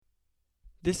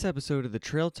This episode of the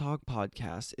Trail Talk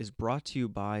podcast is brought to you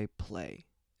by Play.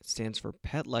 It stands for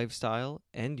Pet Lifestyle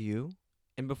and You.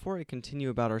 And before I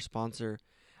continue about our sponsor,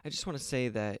 I just want to say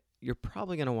that you're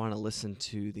probably going to want to listen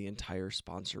to the entire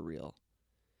sponsor reel.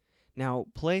 Now,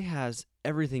 Play has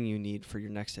everything you need for your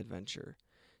next adventure.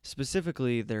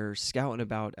 Specifically, their Scout and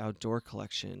About outdoor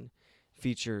collection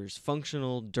features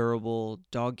functional, durable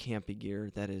dog camping gear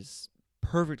that is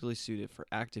perfectly suited for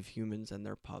active humans and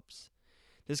their pups.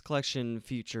 This collection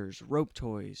features rope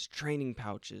toys, training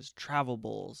pouches, travel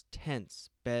bowls, tents,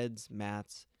 beds,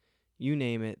 mats, you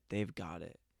name it, they've got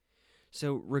it.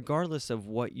 So, regardless of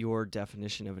what your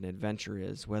definition of an adventure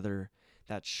is, whether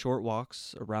that's short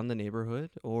walks around the neighborhood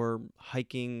or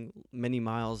hiking many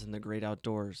miles in the great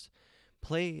outdoors,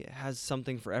 Play has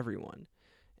something for everyone.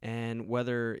 And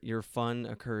whether your fun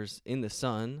occurs in the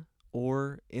sun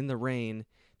or in the rain,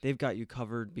 they've got you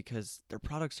covered because their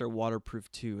products are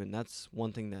waterproof too, and that's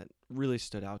one thing that really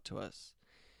stood out to us.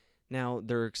 Now,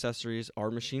 their accessories are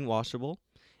machine washable,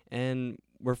 and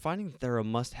we're finding that they're a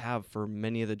must have for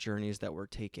many of the journeys that we're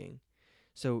taking.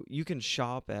 So you can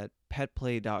shop at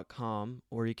petplay.com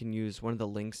or you can use one of the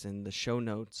links in the show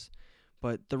notes.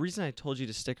 But the reason I told you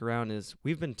to stick around is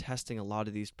we've been testing a lot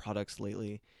of these products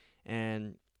lately,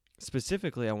 and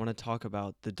specifically, I want to talk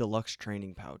about the deluxe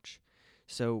training pouch.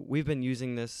 So we've been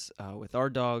using this with our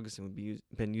dogs, and we've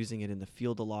been using it in the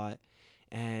field a lot.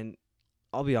 And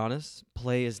I'll be honest,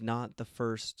 Play is not the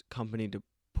first company to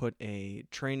put a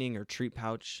training or treat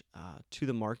pouch to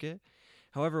the market.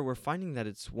 However, we're finding that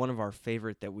it's one of our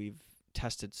favorite that we've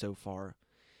tested so far.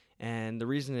 And the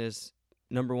reason is,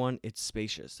 number one, it's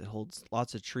spacious. It holds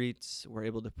lots of treats. We're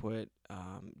able to put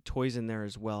toys in there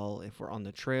as well if we're on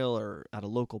the trail or at a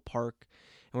local park,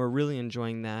 and we're really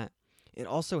enjoying that. It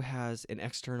also has an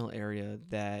external area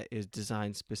that is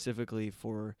designed specifically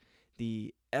for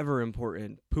the ever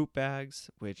important poop bags,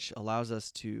 which allows us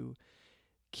to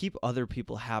keep other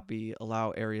people happy,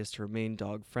 allow areas to remain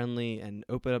dog friendly, and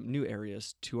open up new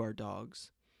areas to our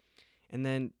dogs. And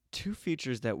then two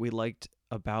features that we liked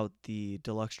about the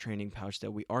deluxe training pouch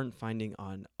that we aren't finding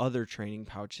on other training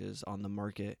pouches on the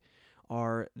market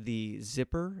are the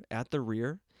zipper at the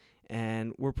rear,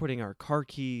 and we're putting our car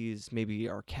keys, maybe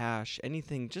our cash,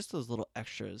 anything, just those little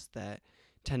extras that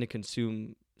tend to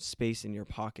consume space in your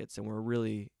pockets, and we're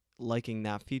really liking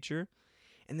that feature.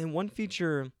 And then one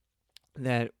feature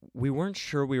that we weren't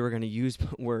sure we were going to use,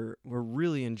 but we're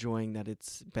really enjoying that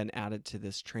it's been added to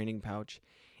this training pouch,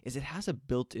 is it has a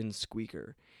built-in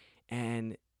squeaker.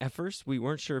 And at first we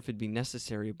weren't sure if it'd be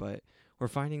necessary, but we're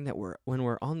finding that when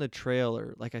we're on the trail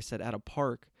or, like I said, at a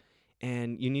park,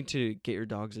 and you need to get your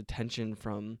dog's attention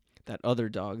from that other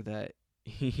dog that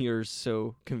you're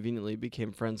so conveniently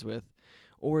became friends with,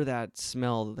 or that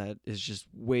smell that is just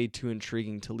way too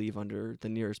intriguing to leave under the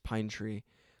nearest pine tree,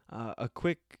 a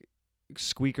quick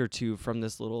squeak or two from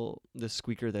this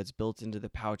squeaker that's built into the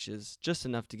pouch is just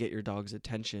enough to get your dog's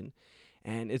attention.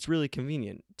 And it's really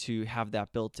convenient to have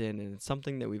that built in, and it's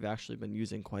something that we've actually been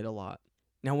using quite a lot.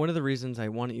 Now, one of the reasons I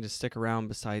wanted you to stick around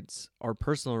besides our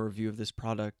personal review of this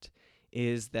product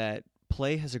is that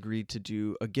Play has agreed to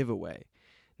do a giveaway.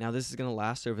 Now, this is going to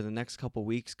last over the next couple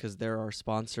weeks because they're our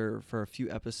sponsor for a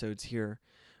few episodes here,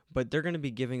 but they're going to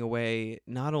be giving away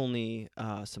not only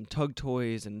some tug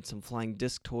toys and some flying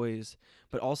disc toys,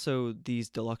 but also these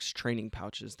deluxe training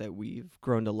pouches that we've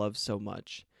grown to love so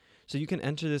much. So you can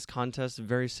enter this contest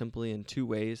very simply in two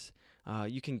ways.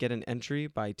 You can get an entry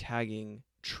by tagging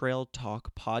Trail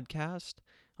Talk Podcast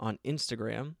on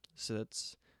Instagram. So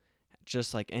that's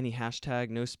just like any hashtag,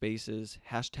 no spaces,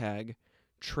 hashtag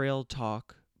Trail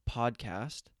Talk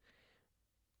Podcast.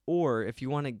 Or if you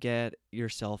want to get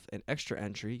yourself an extra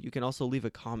entry, you can also leave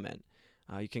a comment.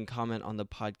 You can comment on the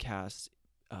podcast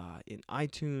in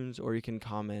iTunes, or you can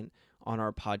comment on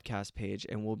our podcast page,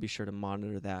 and we'll be sure to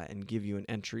monitor that and give you an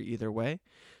entry either way.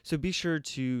 So be sure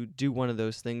to do one of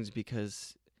those things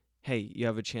because, hey, you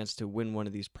have a chance to win one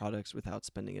of these products without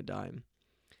spending a dime.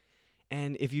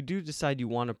 And if you do decide you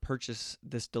want to purchase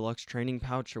this deluxe training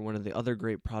pouch or one of the other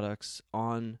great products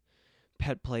on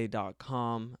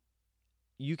petplay.com,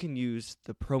 you can use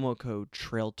the promo code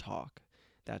Trail Talk.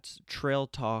 That's Trail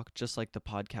Talk, just like the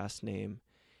podcast name,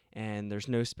 and there's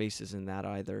no spaces in that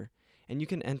either. And you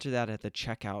can enter that at the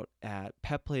checkout at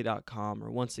petplay.com, or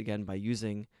once again by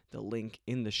using the link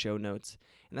in the show notes.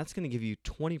 And that's going to give you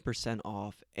 20%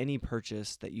 off any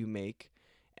purchase that you make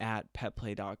at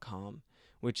petplay.com,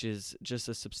 which is just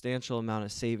a substantial amount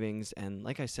of savings. And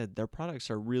like I said, their products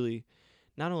are really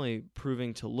not only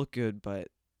proving to look good, but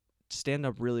stand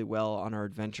up really well on our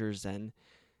adventures. And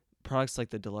products like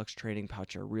the Deluxe Training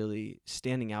Pouch are really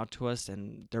standing out to us,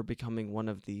 and they're becoming one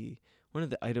of the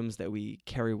items that we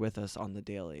carry with us on the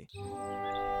daily.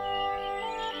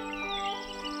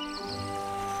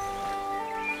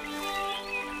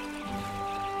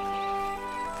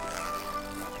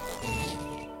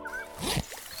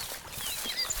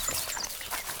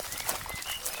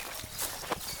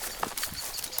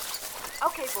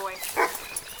 Okay, boy.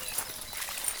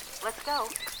 Let's go.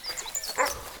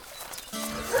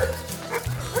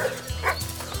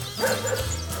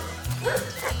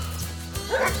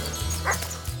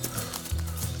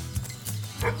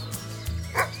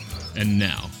 And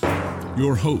now,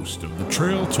 your host of the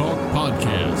Trail Talk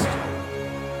Podcast,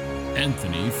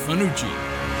 Anthony Fanucci.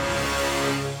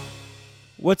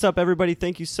 What's up, everybody?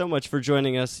 Thank you so much for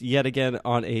joining us yet again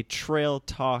on a Trail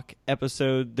Talk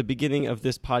episode. The beginning of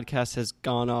this podcast has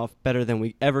gone off better than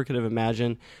we ever could have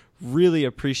imagined. Really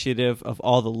appreciative of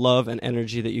all the love and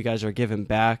energy that you guys are giving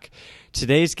back.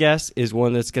 Today's guest is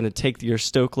one that's going to take your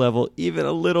stoke level even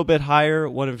a little bit higher.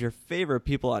 One of your favorite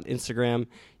people on Instagram.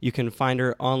 You can find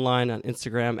her online on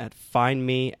Instagram at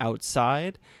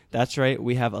FindMeOutside. That's right,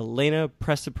 we have Elena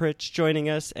Preciprich joining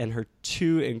us and her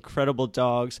two incredible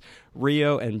dogs,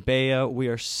 Rio and Bea. We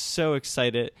are so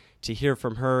excited to hear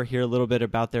from her, hear a little bit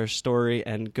about their story,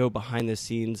 and go behind the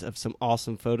scenes of some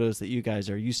awesome photos that you guys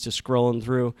are used to scrolling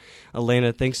through.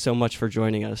 Elena, thanks so much for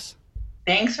joining us.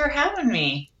 Thanks for having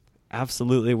me.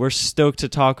 Absolutely. We're stoked to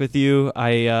talk with you.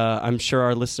 I'm sure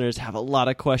our listeners have a lot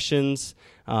of questions.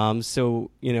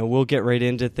 So, we'll get right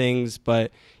into things.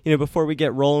 But, before we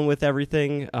get rolling with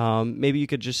everything, maybe you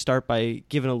could just start by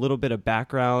giving a little bit of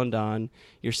background on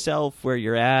yourself, where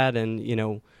you're at,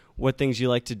 and, what things you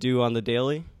like to do on the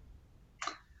daily.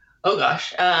 Oh,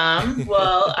 gosh.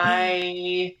 Well,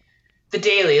 the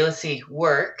daily, let's see,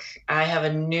 work. I have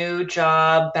a new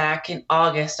job. Back in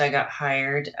August, I got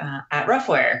hired at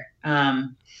Roughwear.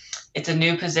 It's a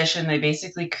new position they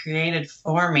basically created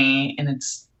for me, and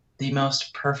it's the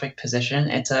most perfect position.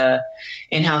 It's a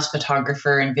in-house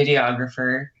photographer and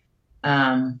videographer.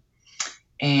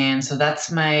 And so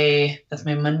that's my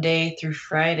Monday through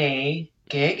Friday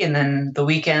gig. And then the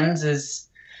weekends is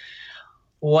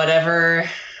whatever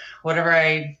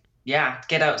I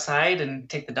get outside and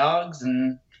take the dogs.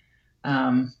 And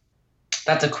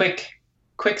that's a quick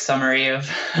summary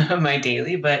of my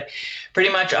daily, but pretty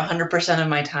much 100% of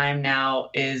my time now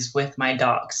is with my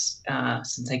dogs,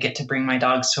 since I get to bring my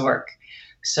dogs to work.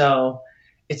 So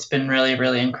it's been really,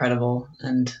 really incredible.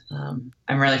 And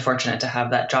I'm really fortunate to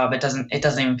have that job. It doesn't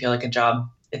even feel like a job.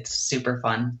 It's super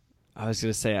fun. I was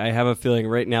going to say, I have a feeling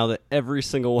right now that every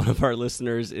single one of our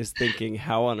listeners is thinking,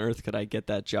 how on earth could I get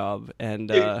that job?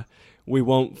 And we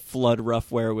won't flood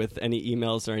Roughwear with any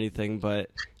emails or anything,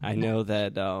 but I know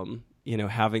that,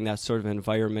 having that sort of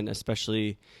environment,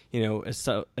 especially, as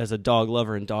a dog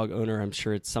lover and dog owner, I'm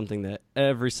sure it's something that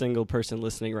every single person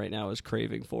listening right now is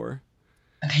craving for.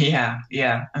 Yeah.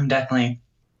 I'm definitely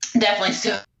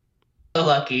still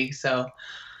lucky. So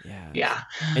yeah.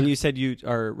 And you said you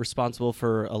are responsible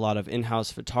for a lot of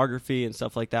in-house photography and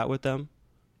stuff like that with them?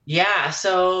 Yeah.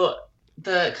 So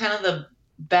the kind of the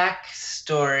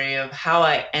backstory of how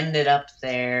I ended up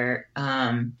there,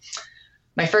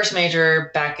 my first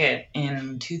major back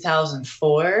in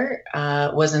 2004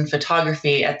 was in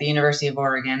photography at the University of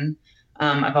Oregon.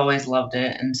 I've always loved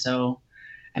it, and so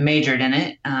I majored in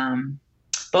it.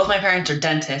 Both my parents are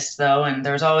dentists, though, and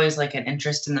there was always like an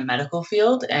interest in the medical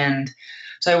field. And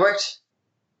so I worked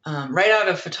right out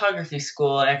of photography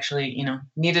school. I actually,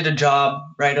 needed a job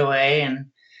right away and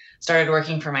started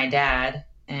working for my dad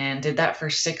and did that for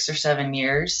 6 or 7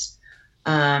 years.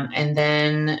 And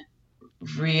then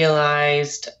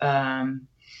realized that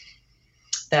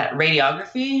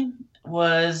radiography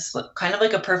was kind of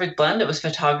like a perfect blend. It was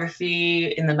photography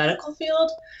in the medical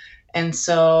field. And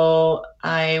so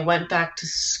I went back to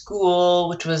school,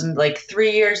 which was like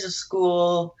 3 years of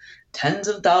school, tens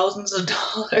of thousands of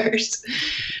dollars,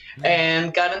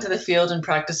 and got into the field and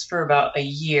practiced for about a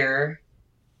year.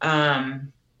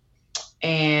 And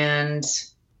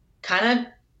kind of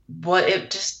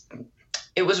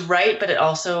it was right, but it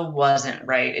also wasn't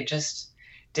right. It just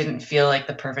didn't feel like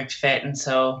the perfect fit. And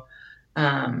so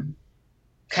kind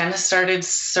of started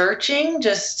searching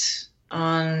just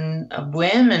on a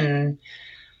whim and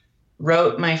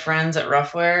wrote my friends at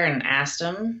Roughwear and asked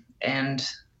them. And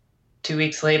 2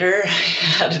 weeks later, I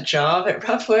had a job at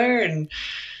Roughwear. And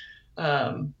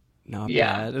Not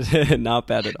bad. Not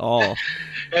bad at all.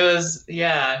 It was,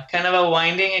 kind of a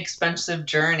winding, expensive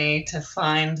journey to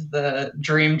find the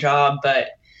dream job. But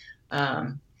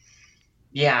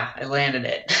yeah, I landed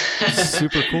it.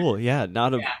 Super cool. Yeah,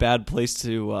 not a Yeah. bad place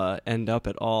to end up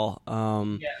at all.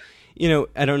 Yeah.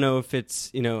 I don't know if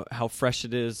it's, how fresh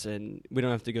it is, and we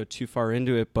don't have to go too far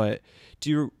into it, but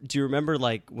do you remember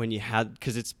like when you had,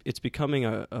 because it's becoming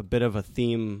a bit of a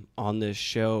theme on this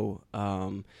show,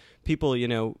 people,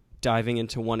 diving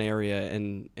into one area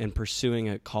and pursuing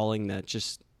a calling that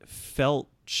just felt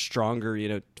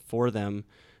stronger, for them.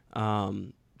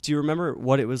 Do you remember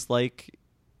what it was like,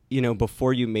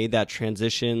 before you made that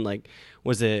transition? Like,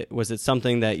 was it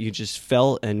something that you just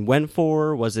felt and went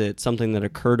for? Was it something that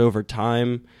occurred over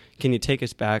time? Can you take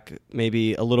us back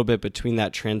maybe a little bit between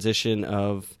that transition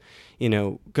of,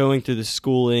 going through the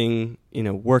schooling,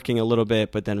 working a little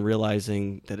bit, but then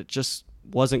realizing that it just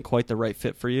wasn't quite the right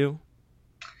fit for you?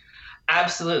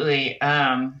 Absolutely.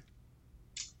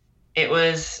 It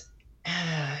was.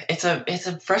 It's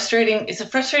a frustrating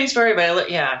story,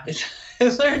 but yeah, I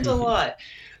learned a lot.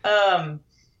 Um,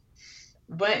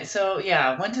 went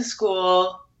to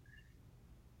school.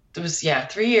 It was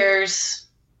 3 years,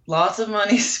 lots of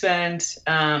money spent.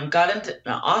 Got into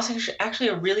awesome, actually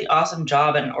a really awesome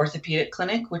job at an orthopedic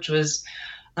clinic, which was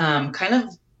kind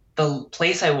of the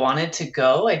place I wanted to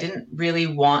go. I didn't really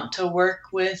want to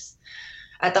work with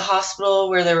at the hospital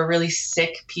where there were really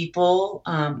sick people.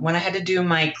 When I had to do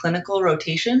my clinical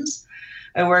rotations,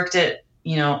 I worked at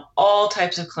all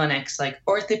types of clinics, like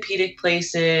orthopedic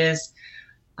places,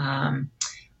 um,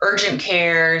 urgent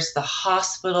cares, the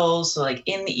hospitals, so like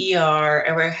in the ER,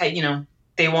 where I had,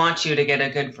 they want you to get a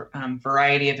good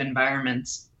variety of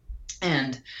environments.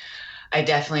 And I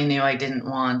definitely knew I didn't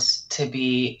want to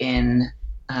be in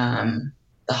the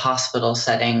hospital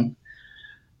setting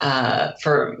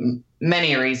for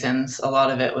many reasons. A lot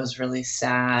of it was really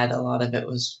sad. A lot of it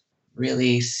was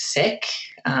really sick.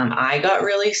 I got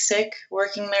really sick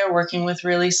working there, working with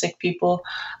really sick people.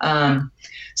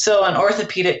 So an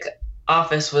orthopedic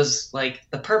office was like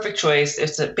the perfect choice.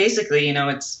 Basically,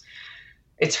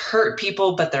 it's hurt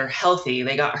people, but they're healthy.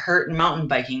 They got hurt in mountain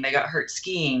biking. They got hurt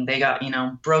skiing. They got,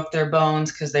 broke their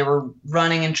bones because they were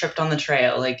running and tripped on the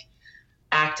trail, like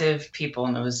active people.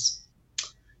 And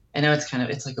I know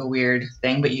it's like a weird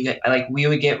thing, but we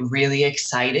would get really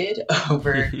excited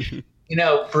over,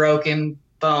 broken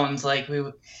bones. Like we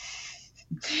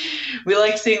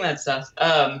like seeing that stuff.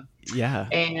 Yeah.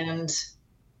 And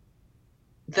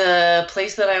the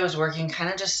place that I was working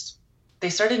kind of they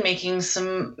started making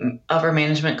some upper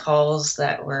management calls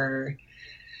that were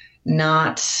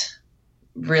not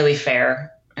really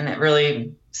fair. And it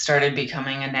really started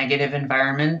becoming a negative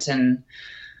environment. And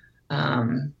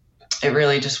it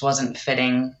really just wasn't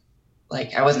fitting.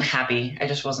 Like, I wasn't happy. I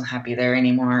just wasn't happy there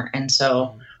anymore. And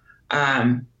so,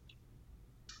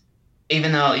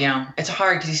 even though, it's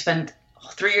hard because you spend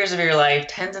 3 years of your life,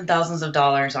 tens and thousands of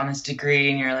dollars on this degree,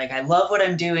 and you're like, I love what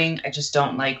I'm doing. I just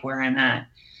don't like where I'm at.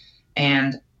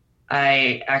 And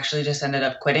I actually just ended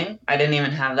up quitting. I didn't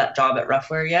even have that job at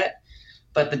Roughwear yet.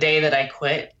 But the day that I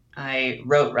quit, I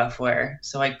wrote Roughwear.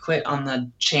 So I quit on the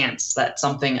chance that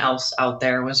something else out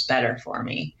there was better for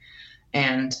me.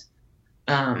 And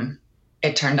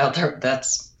it turned out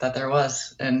that there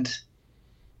was. And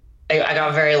I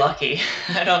got very lucky.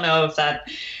 I don't know if that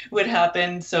would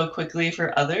happen so quickly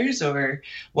for others or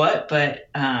what, but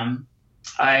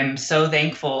I'm so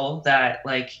thankful that,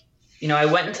 I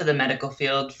went into the medical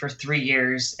field for 3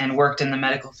 years and worked in the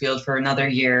medical field for another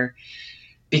year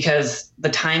because the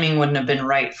timing wouldn't have been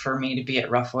right for me to be at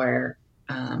Roughwear.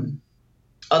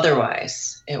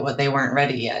 Otherwise, they weren't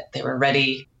ready yet. They were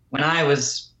ready when I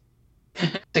was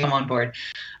to come on board.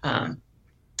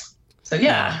 So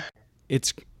yeah.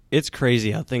 It's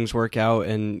crazy how things work out,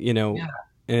 and Yeah.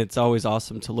 and it's always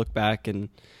awesome to look back, and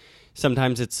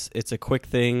sometimes it's a quick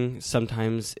thing,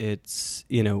 sometimes it's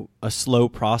a slow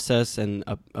process and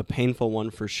a painful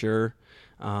one for sure.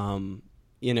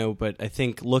 But I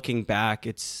think looking back,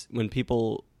 it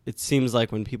seems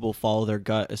like when people follow their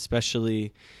gut,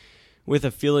 especially with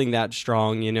a feeling that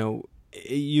strong, it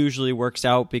usually works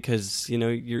out because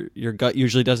your gut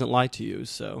usually doesn't lie to you.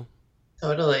 So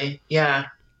Totally. Yeah.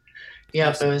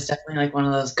 It was definitely like one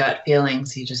of those gut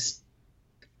feelings.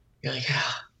 You're like,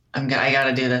 oh, I got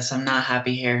to do this. I'm not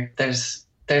happy here. There's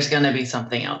going to be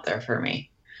something out there for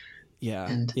me.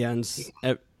 And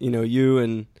you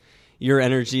and your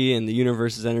energy and the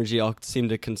universe's energy all seem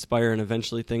to conspire, and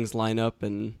eventually things line up.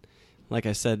 And like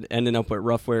I said, ending up with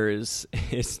Roughwear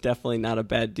is definitely not a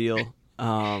bad deal.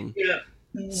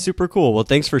 Super cool. Well,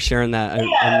 thanks for sharing that.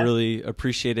 I really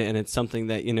appreciate it, and it's something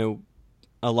that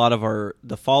a lot of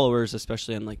the followers,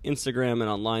 especially on like Instagram and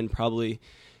online, probably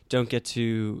don't get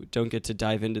to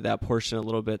dive into that portion a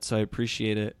little bit. So I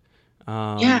appreciate it.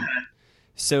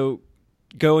 So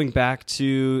going back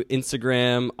to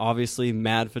Instagram, obviously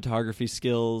mad photography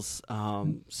skills,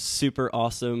 super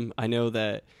awesome. I know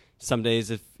that some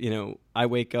days if, I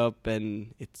wake up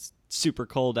and it's super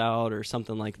cold out or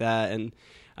something like that, and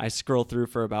I scroll through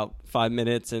for about 5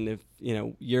 minutes, and if,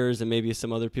 yours and maybe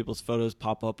some other people's photos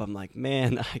pop up, I'm like,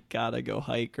 man, I gotta go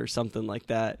hike or something like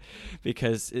that,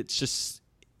 because it's just,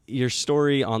 your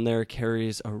story on there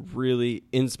carries a really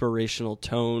inspirational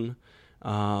tone,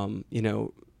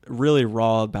 really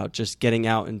raw about just getting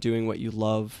out and doing what you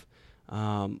love.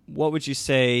 What would you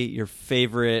say your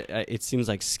favorite, it seems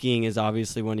like skiing is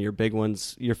obviously one of your big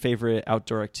ones, your favorite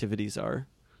outdoor activities are?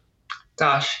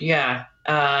 Gosh, yeah,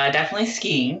 definitely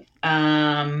skiing.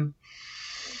 And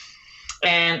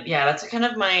yeah, that's kind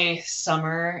of my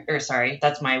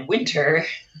that's my winter.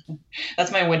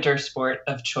 That's my winter sport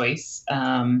of choice.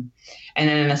 And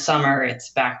then in the summer,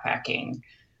 it's backpacking.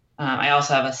 I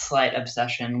also have a slight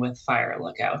obsession with fire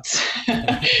lookouts,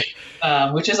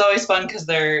 which is always fun because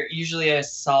they're usually a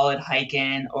solid hike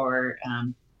in, or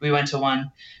we went to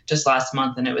one just last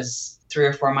month and it was 3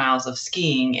 or 4 miles of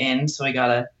skiing in. So we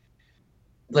got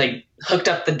hooked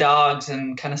up the dogs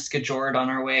and kind of skejored on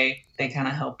our way. They kind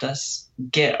of helped us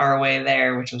get our way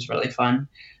there, which was really fun.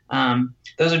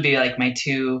 Those would be like my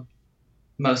 2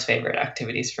 most favorite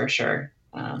activities for sure.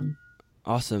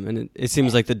 Awesome. And it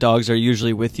seems like the dogs are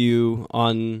usually with you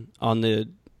on the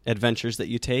adventures that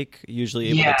you take, usually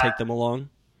able to take them along.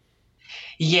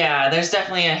 Yeah, there's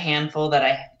definitely a handful that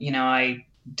I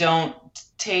don't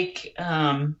take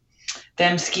them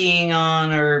skiing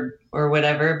on or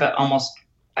whatever, but almost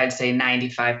I'd say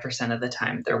 95% of the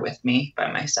time they're with me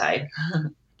by my side.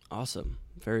 Awesome.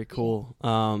 Very cool.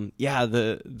 Yeah,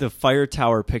 the fire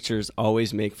tower pictures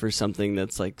always make for something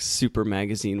that's like super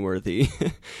magazine worthy.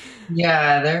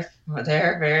 Yeah,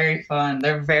 they're very fun.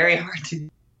 They're very hard to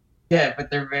get,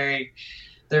 but they're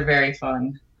very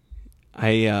fun.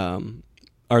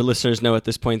 Our listeners know at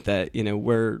this point that,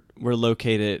 we're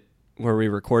located where we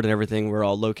record and everything. We're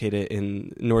all located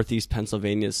in Northeast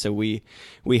Pennsylvania. So we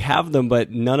have them, but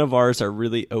none of ours are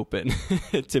really open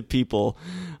to people.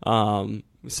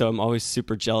 So I'm always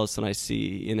super jealous when I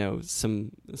see,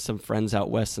 some friends out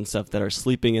west and stuff that are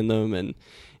sleeping in them and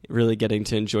really getting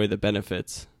to enjoy the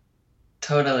benefits.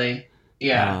 Totally.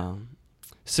 Yeah.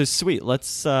 So sweet.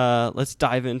 Let's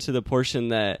dive into the portion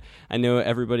that I know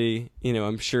everybody,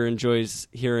 I'm sure enjoys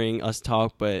hearing us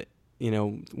talk, but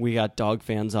we got dog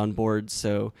fans on board,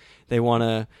 so they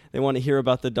want to hear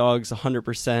about the dogs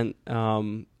 100%.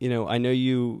 I know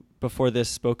you before this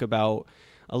spoke about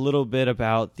a little bit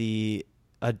about the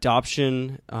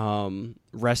adoption,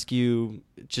 rescue,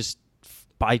 just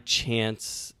by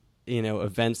chance,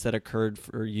 events that occurred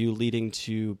for you leading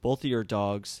to both of your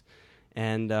dogs.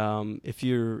 And if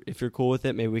you're cool with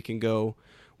it, maybe we can go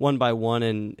one by one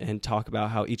and talk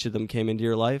about how each of them came into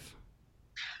your life.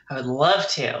 I would love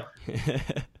to.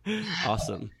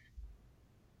 Awesome.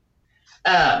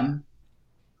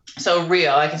 So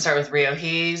Rio, I can start with Rio.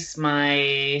 He's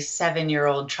my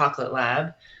 7-year-old chocolate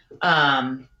lab.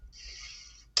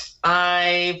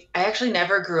 I actually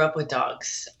never grew up with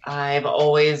dogs. I've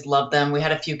always loved them. We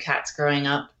had a few cats growing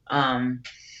up,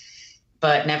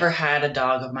 but never had a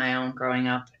dog of my own growing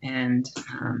up. And,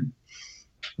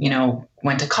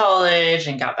 went to college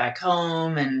and got back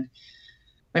home, and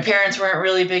my parents weren't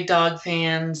really big dog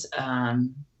fans.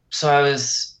 So I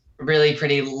was really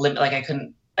pretty I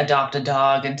couldn't adopt a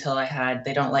dog until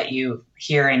they don't let you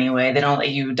here anyway. They don't let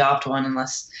you adopt one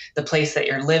unless the place that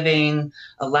you're living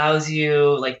allows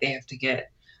you. Like they have to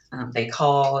they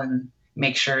call and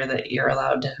make sure that you're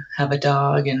allowed to have a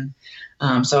dog. And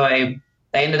so I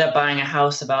ended up buying a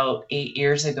house about 8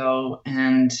 years ago,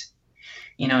 and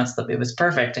it was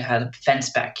perfect. It had a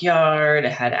fenced backyard.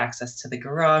 It had access to the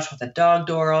garage with a dog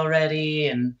door already.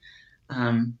 And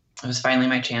it was finally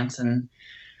my chance. And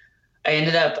I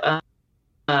ended up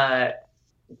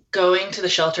going to the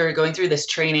shelter, going through this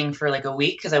training for like a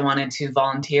week because I wanted to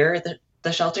volunteer at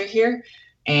the shelter here,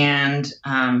 and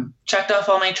checked off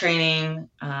all my training,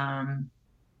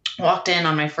 walked in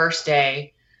on my first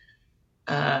day.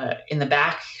 In the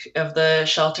back of the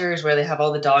shelters where they have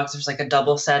all the dogs, there's like a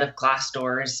double set of glass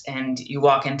doors, and you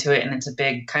walk into it and it's a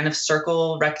big kind of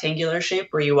circle rectangular shape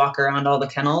where you walk around all the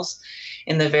kennels.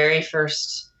 In the very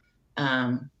first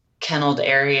kenneled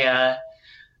area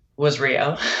was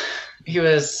Rio. He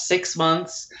was 6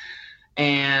 months,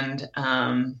 and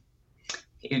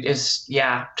he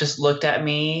just looked at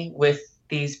me with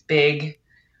these big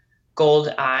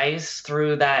gold eyes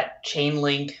through that chain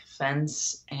link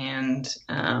fence, and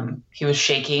he was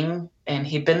shaking, and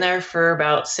he'd been there for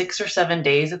about 6 or 7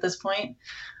 days at this point.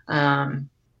 And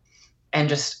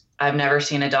just I've never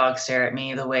seen a dog stare at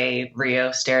me the way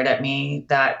Rio stared at me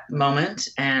that moment.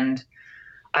 And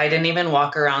I didn't even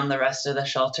walk around the rest of the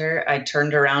shelter. I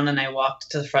turned around and I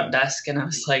walked to the front desk and I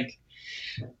was like,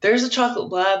 there's a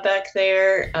chocolate lab back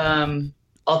there.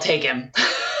 I'll take him.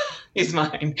 He's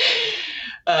mine.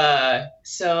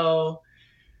 So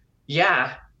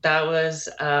yeah, that was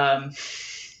how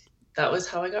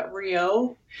I got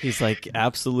Rio. He's like,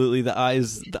 absolutely, the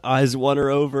eyes won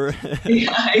her over.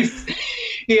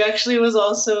 He actually was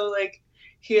also like,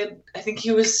 I think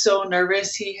he was so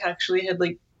nervous. He actually had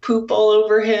like poop all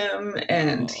over him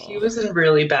and he was in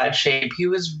really bad shape. He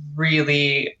was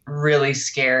really, really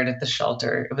scared at the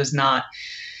shelter. It was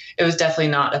definitely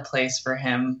not a place for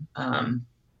him. And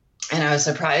I was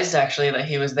surprised actually that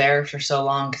he was there for so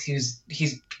long because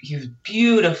he was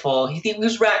beautiful. He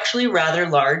was actually rather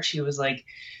large. He was like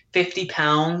 50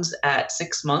 pounds at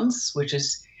 6 months, which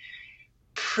is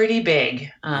pretty big.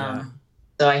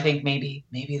 So I think maybe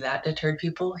that deterred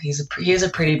people. He is a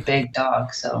pretty big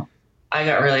dog, so I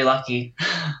got really lucky.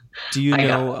 Do you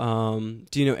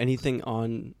know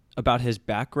anything about his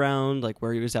background, like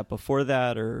where he was at before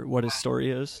that, or what his story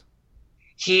is?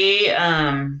 His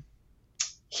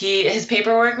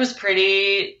paperwork was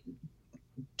it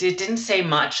didn't say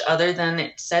much other than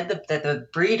it said that the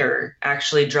breeder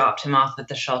actually dropped him off at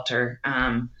the shelter.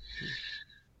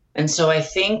 And so I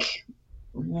think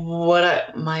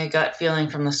my gut feeling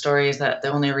from the story is that the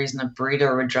only reason a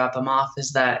breeder would drop him off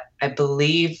is that I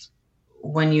believe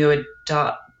when you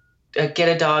get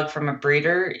a dog from a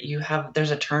breeder,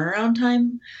 there's a turnaround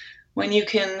time when you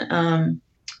can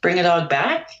bring a dog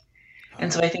back.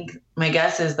 And so I think my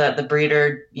guess is that the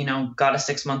breeder, got a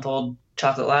 6-month-old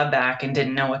chocolate lab back and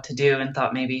didn't know what to do and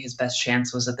thought maybe his best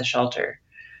chance was at the shelter,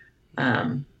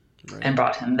 and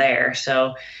brought him there.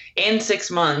 So in 6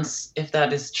 months, if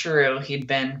that is true, he'd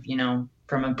been,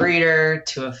 from a breeder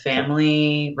to a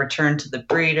family, returned to the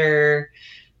breeder,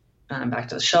 back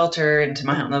to the shelter, and to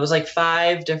my home. That was like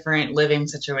 5 different living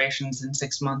situations in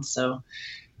 6 months. So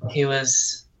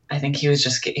I think he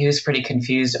was pretty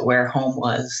confused at where home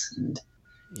was. And,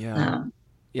 yeah,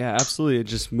 absolutely.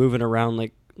 Just moving around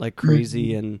like crazy.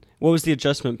 Mm-hmm. And what was the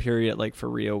adjustment period like for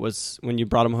Rio? Was when you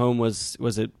brought him home, was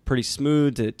it pretty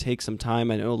smooth? Did it take some time?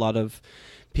 I know a lot of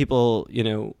people,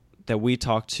 that we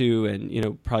talk to,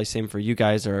 and, probably same for you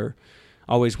guys, are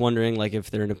always wondering like if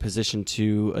they're in a position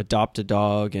to adopt a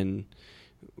dog. And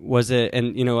was it,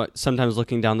 and, sometimes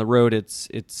looking down the road, it's,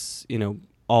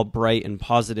 all bright and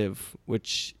positive,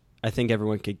 which I think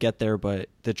everyone could get there, but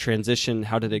the transition,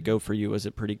 how did it go for you? Was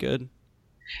it pretty good?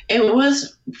 It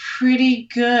was pretty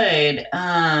good.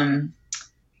 I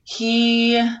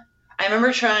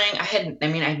remember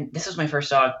trying, this was my first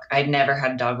dog. I'd never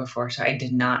had a dog before, so I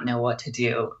did not know what to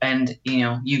do. And,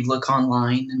 you look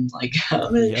online and like,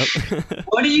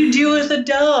 what do you do with a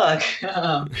dog?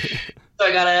 So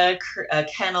I got a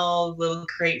kennel, little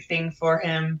crate thing for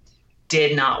him.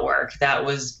 Did not work. That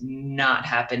was not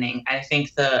happening. I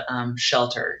think the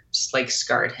shelter like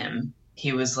scarred him.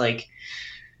 He was like,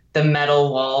 the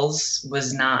metal walls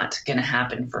was not going to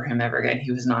happen for him ever again.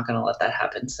 He was not going to let that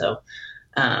happen. So,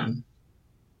 I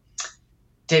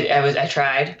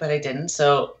tried, but I didn't.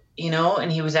 So, and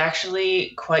he was actually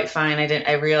quite fine.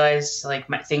 I realized like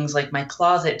things like my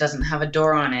closet doesn't have a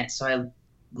door on it. So I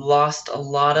lost a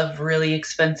lot of really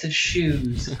expensive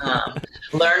shoes,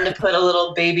 learned to put a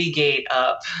little baby gate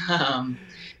up.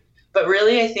 But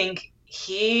really, I think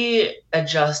he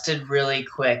adjusted really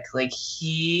quick. Like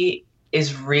he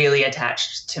is really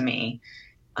attached to me.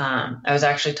 I was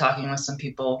actually talking with some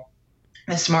people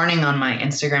this morning on my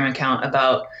Instagram account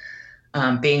about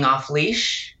being off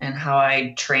leash and how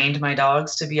I trained my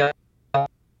dogs to be off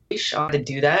leash to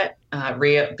do that.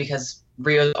 Because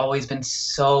Rio's always been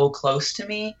so close to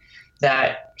me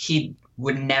that he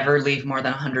would never leave more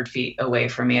than 100 feet away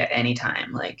from me at any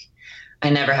time. Like I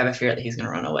never have a fear that he's going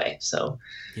to run away. So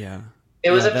yeah,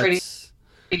 it was a pretty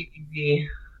easy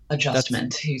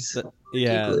adjustment. I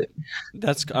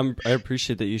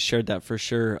appreciate that you shared that for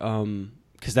sure.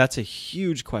 Cause that's a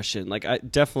huge question. Like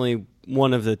definitely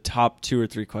one of the top 2 or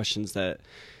 3 questions that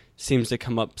seems to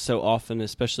come up so often,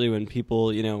 especially when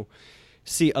people,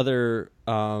 see other,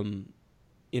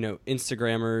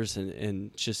 Instagrammers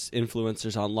and just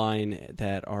influencers online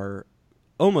that are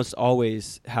almost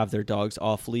always have their dogs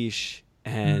off leash.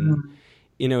 And,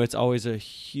 it's always a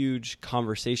huge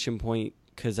conversation point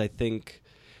because I think,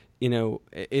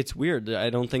 it's weird.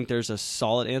 I don't think there's a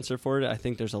solid answer for it. I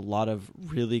think there's a lot of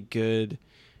really good,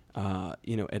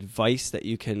 advice that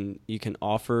you can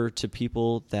offer to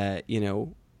people that,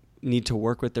 need to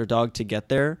work with their dog to get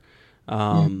there.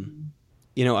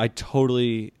 I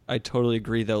totally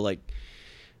agree though. Like,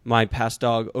 my past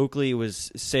dog Oakley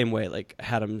was same way. Like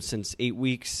had him since 8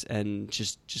 weeks and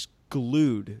just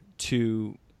glued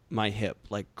to my hip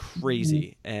like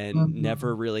crazy, and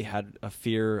never really had a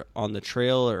fear on the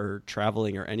trail or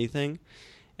traveling or anything.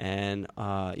 And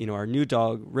our new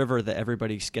dog River, that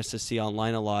everybody gets to see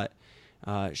online a lot,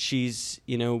 she's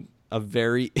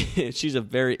she's a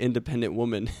very independent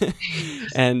woman.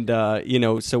 And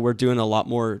so we're doing a lot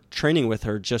more training with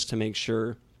her just to make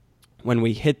sure when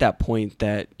we hit that point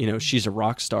that she's a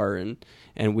rock star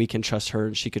and we can trust her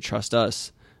and she could trust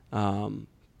us.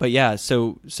 But yeah,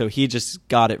 so he just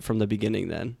got it from the beginning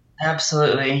then.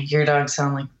 Absolutely. Your dogs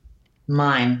sound like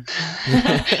mine.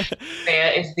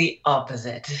 Bea is the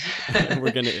opposite.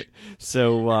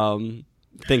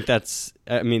 Think that's,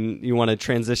 you want to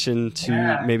transition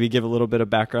to maybe give a little bit of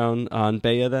background on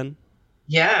Bea then?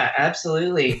 Yeah,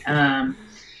 absolutely. Kind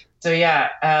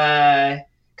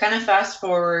of fast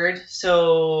forward.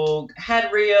 So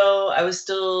had Rio, I was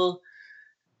still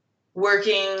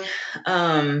working,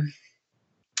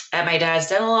 at my dad's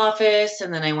dental office,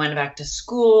 and then I went back to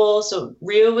school. So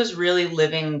Rio was really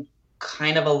living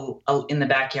kind of in the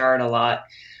backyard a lot,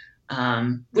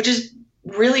 which is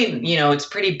really, it's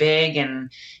pretty big,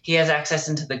 and he has access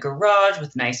into the garage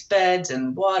with nice beds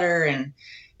and water, and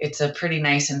it's a pretty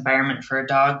nice environment for a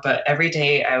dog. But every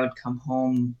day I would come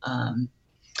home,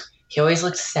 he always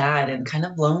looked sad and kind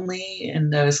of lonely.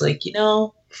 And I was like,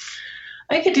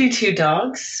 I could do 2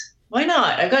 dogs. Why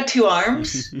not? I've got 2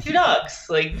 arms, 2 dogs.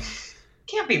 Like,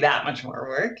 can't be that much more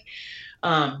work.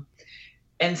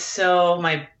 And so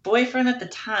my boyfriend at the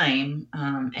time,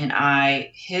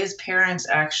 his parents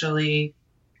actually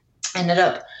they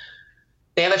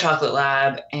have a chocolate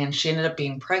lab, and she ended up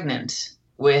being pregnant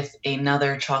with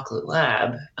another chocolate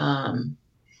lab. And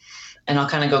I'll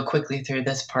kind of go quickly through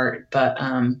this part, but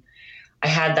I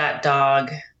had that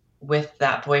dog with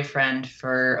that boyfriend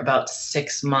for about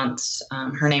 6 months.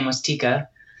 Her name was Tika.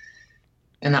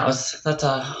 And that's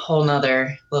a whole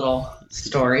nother little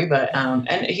story, but, and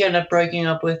he ended up breaking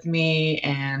up with me,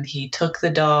 and he took the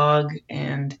dog,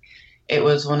 and it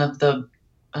was one of the,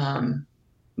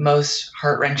 most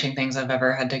heart-wrenching things I've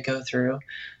ever had to go through.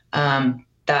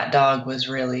 That dog was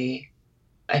really,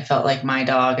 I felt like my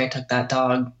dog. I took that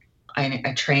dog.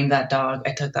 I trained that dog.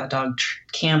 I took that dog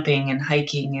camping and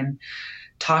hiking and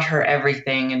taught her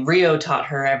everything. And Rio taught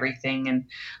her everything. And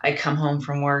I'd come home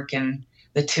from work, and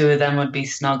the 2 of them would be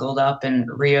snuggled up, and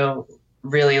Rio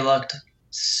really looked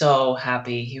so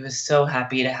happy. He was so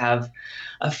happy to have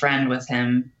a friend with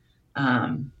him.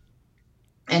 And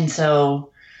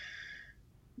so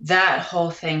that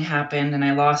whole thing happened, and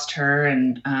I lost her,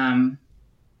 and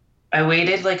I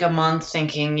waited like a month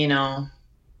thinking,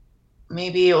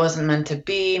 maybe it wasn't meant to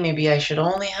be. Maybe I should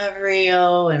only have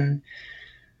Rio, and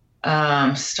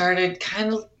started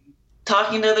kind of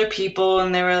talking to other people,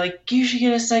 and they were like, you should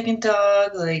get a second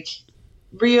dog. Like,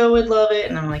 Rio would love it.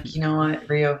 And I'm like, you know what?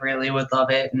 Rio really would love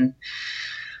it. And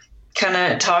kind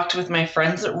of talked with my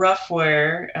friends at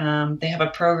Roughwear. They have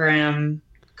a program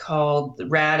called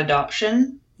Rad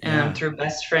Adoption through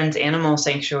Best Friends Animal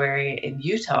Sanctuary in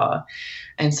Utah.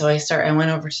 And so I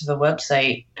went over to the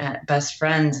website at Best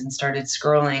Friends and started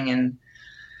scrolling, and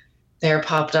there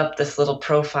popped up this little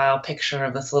profile picture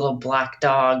of this little black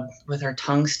dog with her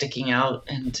tongue sticking out.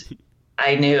 And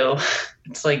I knew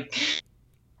it's like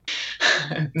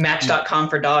Match.com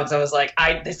for dogs. I was like,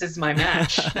 this is my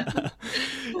match.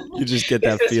 You just get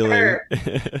that feeling.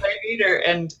 I need her.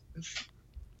 And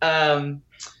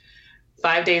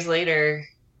 5 days later,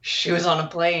 she was on a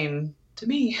plane to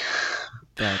me.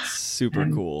 That's super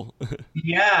cool.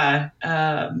 Yeah.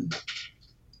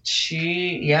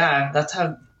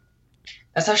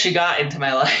 That's how she got into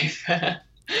my life.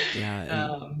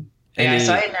 Yeah.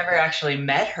 So I had never actually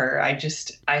met her.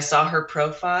 I saw her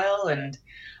profile, and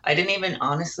I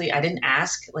didn't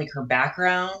ask like her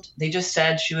background. They just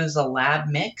said she was a lab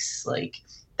mix, like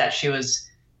that she was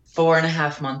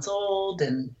 4.5 months old.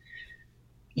 And,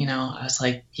 I was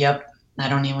like, yep, I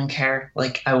don't even care.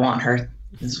 Like, I want her.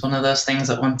 It's one of those things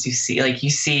that once you see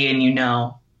and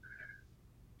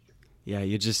Yeah,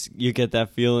 you get that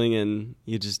feeling, and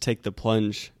you just take the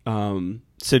plunge.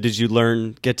 So did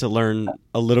you get to learn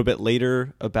a little bit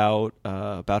later about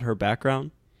her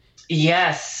background?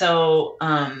 Yes. So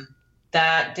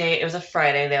that day, it was a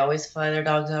Friday. They always fly their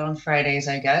dogs out on Fridays,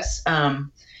 I guess.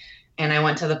 And I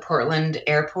went to the Portland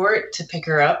airport to pick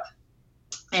her up,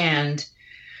 and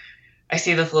I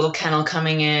see this little kennel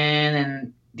coming in,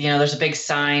 and there's a big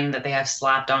sign that they have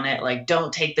slapped on it, like,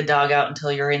 don't take the dog out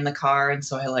until you're in the car. And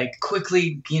so I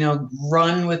quickly,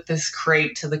 run with this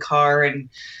crate to the car and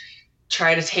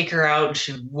try to take her out and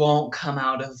she won't come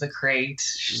out of the crate.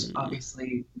 She's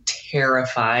obviously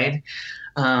terrified.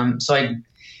 So I,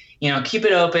 keep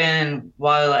it open, and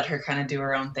while I let her kind of do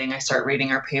her own thing, I start reading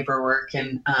her paperwork,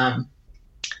 and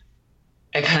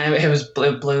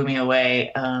it blew me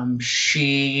away.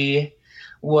 She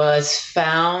was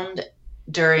found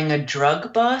during a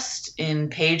drug bust in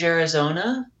Page,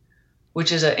 Arizona,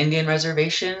 which is an Indian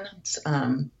reservation.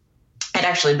 I'd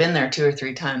actually been there 2 or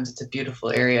 3 times. It's a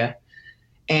beautiful area.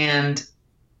 And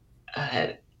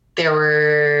I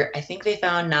think they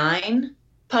found 9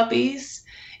 puppies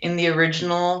in the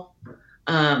original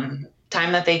time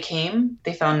that they came.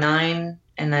 They found 9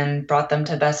 and then brought them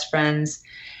to Best Friends.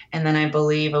 And then I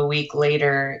believe a week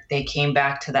later, they came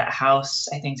back to that house,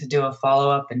 I think, to do a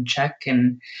follow-up and check,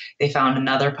 and they found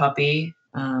another puppy.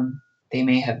 They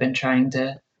may have been trying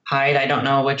to hide. I don't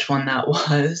know which one that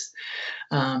was.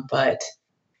 But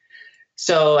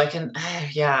so I can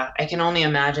only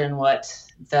imagine what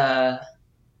the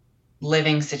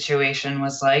living situation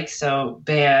was like. So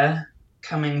Bea,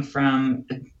 coming from,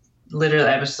 literally,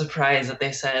 I was surprised that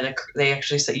they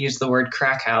actually used the word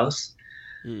crack house.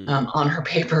 On her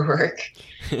paperwork.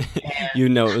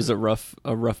 It was a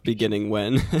rough beginning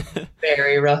when.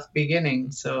 Very rough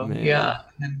beginning. So man. Yeah.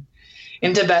 And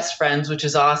into Best Friends, which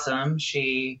is awesome.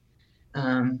 She,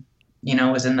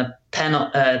 was in the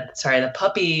the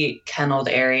puppy kenneled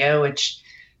area, which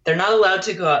they're not allowed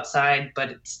to go outside, but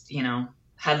it's,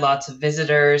 had lots of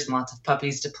visitors and lots of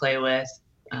puppies to play with.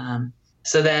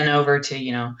 So then over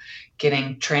to,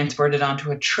 getting transported onto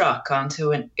a truck,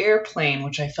 onto an airplane,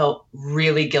 which I felt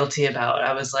really guilty about.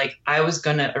 I was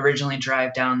going to originally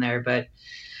drive down there, but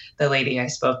the lady I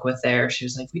spoke with there, she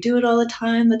was like, we do it all the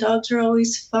time. The dogs are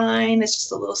always fine. It's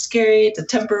just a little scary. It's a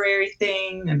temporary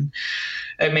thing. And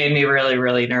it made me really,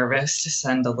 really nervous to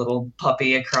send a little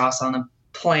puppy across on a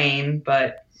plane.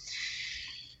 But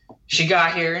she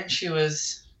got here and she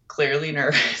was clearly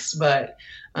nervous, but,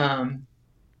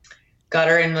 got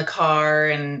her in the car,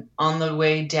 and on the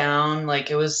way down,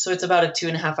 it's about a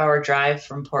 2.5 hour drive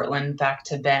from Portland back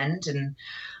to Bend, and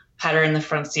had her in the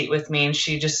front seat with me, and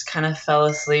she just kind of fell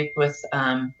asleep with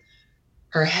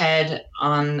her head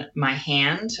on my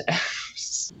hand.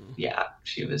 Yeah,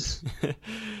 she was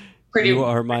pretty. You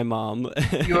are my mom.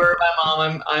 You are my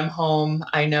mom. I'm home.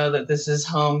 I know that this is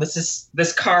home.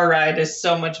 This car ride is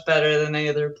so much better than any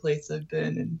other place I've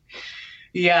been. And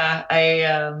yeah,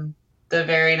 the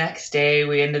very next day,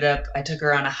 I took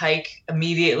her on a hike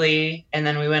immediately, and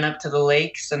then we went up to the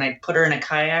lakes, and I put her in a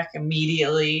kayak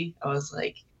immediately. I was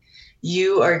like,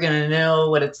 you are going to know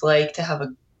what it's like to have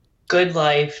a good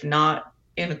life, not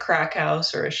in a crack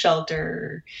house or a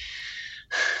shelter.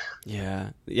 Yeah.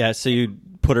 So you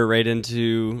put her right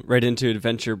into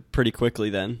adventure pretty quickly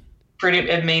then. Pretty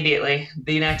immediately.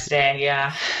 The next day,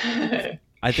 yeah.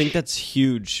 I think that's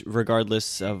huge,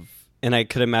 regardless of. And I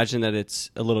could imagine that it's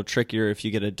a little trickier if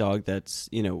you get a dog that's,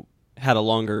 had a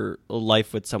longer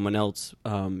life with someone else,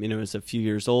 is a few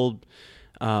years old.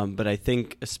 But I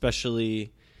think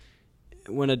especially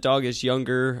when a dog is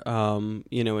younger, and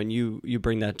you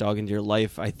bring that dog into your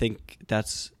life, I think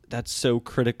that's so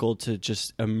critical to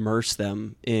just immerse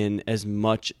them in as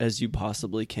much as you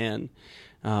possibly can,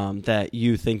 that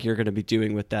you think you're going to be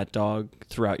doing with that dog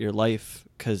throughout your life,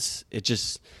 because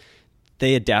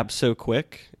they adapt so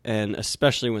quick. And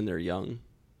especially when they're young.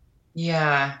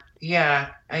 Yeah,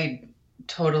 I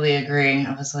totally agree.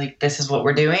 I was like, this is what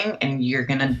we're doing, and you're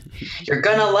gonna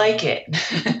like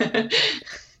it.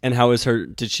 And how is her?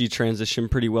 Did she transition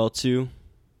pretty well too?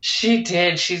 She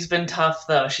did. She's been tough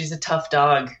though. She's a tough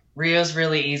dog. Rio's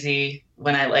really easy.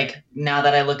 Now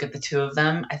that I look at the two of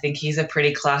them, I think he's a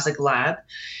pretty classic lab.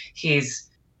 He's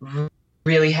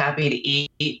really happy to eat.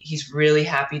 He's really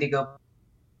happy to go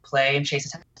play and chase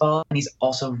a tennis ball, and he's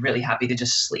also really happy to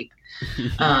just sleep.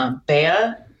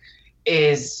 Bea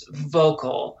is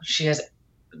vocal. She has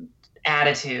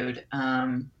attitude.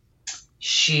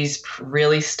 She's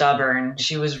really stubborn.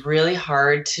 She was really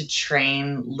hard to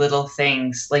train little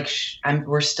things.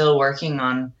 We're still working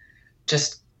on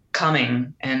just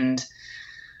coming, and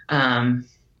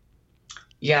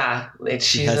she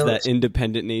has that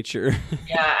independent nature.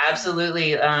 Yeah,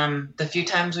 absolutely. The few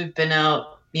times we've been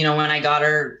out, when I got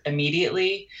her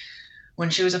immediately, when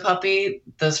she was a puppy,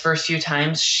 those first few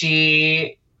times,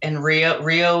 she and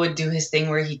Rio would do his thing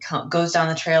where he goes down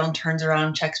the trail and turns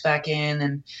around, checks back in,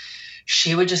 and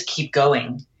she would just keep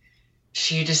going.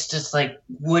 She just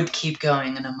would keep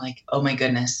going. And I'm like, oh my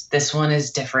goodness, this one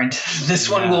is different. This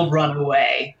one will run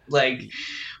away.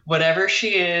 Whatever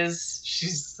she is,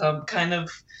 she's some kind of,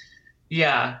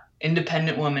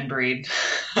 independent woman breed.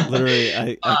 Literally,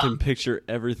 I can picture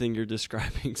everything you're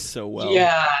describing so well.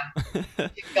 Yeah,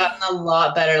 she's gotten a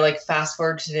lot better. Like fast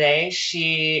forward to today,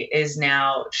 she's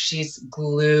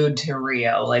glued to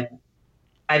Rio. Like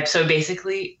so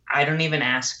basically I don't even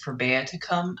ask for Bea to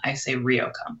come. I say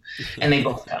Rio come, and they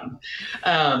both come.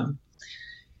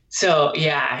 So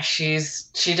yeah, she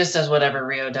just does whatever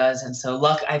Rio does, and so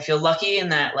I feel lucky in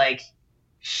that like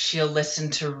she'll listen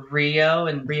to Rio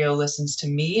and Rio listens to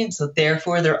me, and so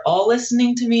therefore they're all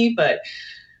listening to me. But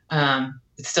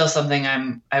it's still something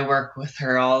I work with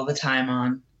her all the time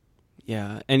on.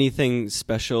 Yeah. Anything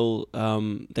special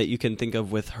that you can think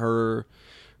of with her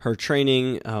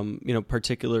training,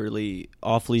 particularly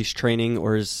off leash training,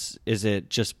 or is it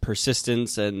just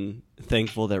persistence and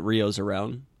thankful that Rio's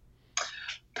around?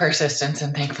 Persistence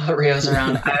and thankful that Rio's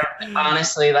around.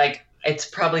 Honestly, like it's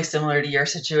probably similar to your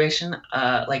situation.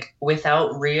 Like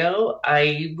without Rio,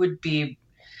 it would be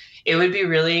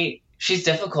really, she's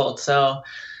difficult. So,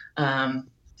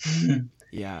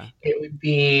 yeah, it would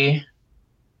be,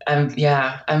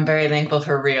 I'm very thankful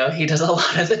for Rio. He does a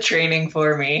lot of the training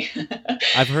for me.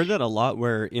 I've heard that a lot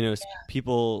where,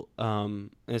 people,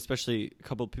 especially a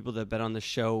couple of people that bet on the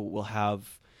show will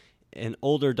have an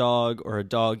older dog or a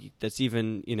dog that's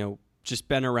even, just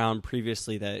been around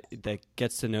previously that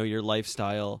gets to know your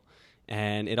lifestyle.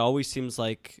 And it always seems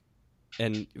like,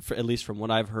 and at least from what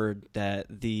I've heard, that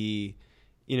the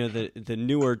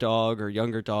newer dog or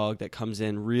younger dog that comes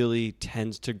in really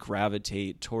tends to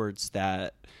gravitate towards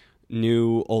that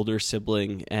new older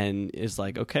sibling and is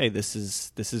like, okay, this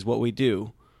is what we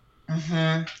do.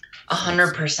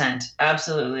 100%.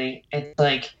 Absolutely. It's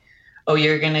like, oh,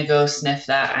 you're going to go sniff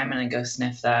that. I'm going to go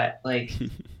sniff that. Like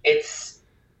it's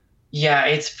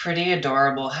pretty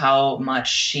adorable how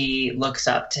much she looks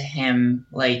up to him.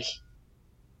 Like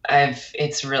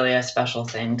it's really a special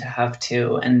thing to have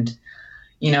too. And,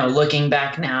 looking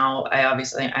back now,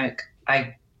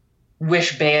 I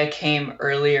wish Bea came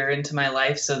earlier into my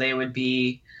life so they would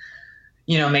be,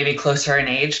 maybe closer in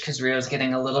age, because Rio's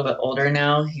getting a little bit older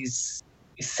now. He's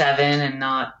 7 and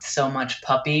not so much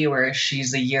puppy, whereas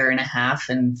she's 1.5 years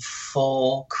and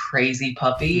full crazy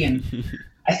puppy. And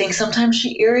I think sometimes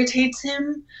she irritates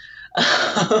him.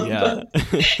 Yeah.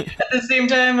 At the same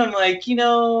time, I'm like, you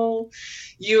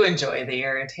enjoy the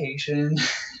irritation.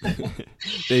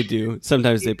 They do.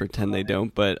 Sometimes they pretend they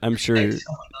don't, but I'm sure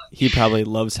he probably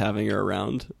loves having her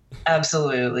around.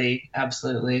 Absolutely.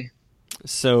 Absolutely.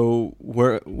 So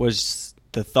was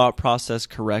the thought process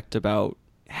correct about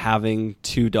having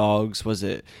 2 dogs? Was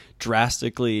it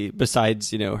drastically,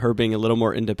 besides, her being a little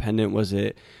more independent, was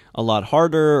it a lot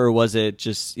harder, or was it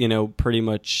just, pretty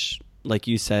much like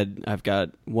you said, I've got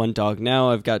 1 dog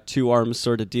now, I've got 2 arms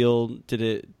sort of deal? Did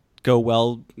it go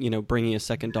well, bringing a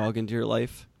second dog into your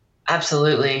life?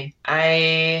 Absolutely.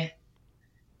 I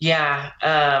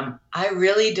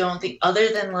really don't think, other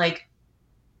than like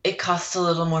it costs a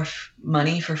little more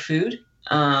money for food.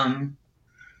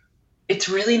 It's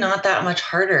really not that much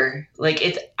harder. Like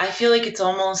I feel like it's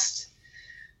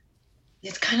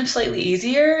kind of slightly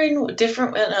easier in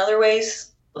other ways.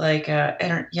 Like,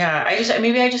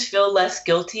 I just feel less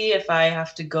guilty if I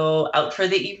have to go out for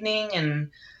the evening and,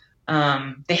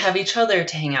 they have each other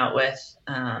to hang out with.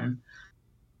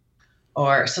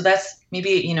 So that's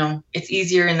maybe, it's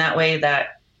easier in that way,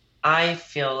 that I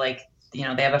feel like, they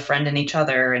have a friend in each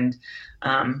other, and,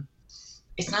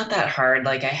 it's not that hard.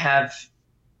 Like I have,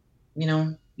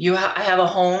 I have a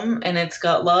home, and it's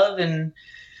got love, and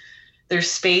there's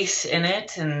space in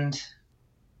it, and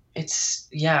it's,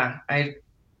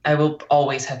 I will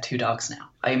always have 2 dogs now.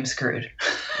 I am screwed.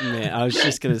 Man, I was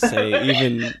just going to say,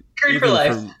 even for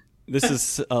life. This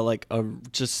is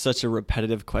just such a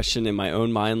repetitive question in my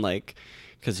own mind, like,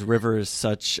 because River is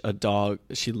such a dog.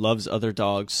 She loves other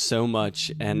dogs so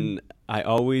much, and I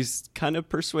always kind of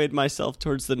persuade myself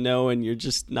towards the no, and you're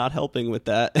just not helping with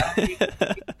that.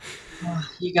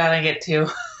 You gotta get 2.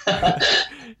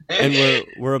 And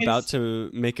we're about to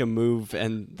make a move,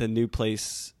 and the new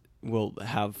place will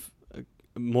have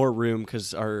more room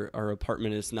because our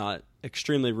apartment is not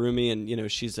extremely roomy,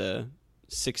 and she's a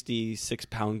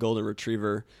 66-pound golden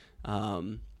retriever.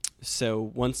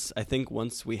 So once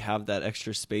we have that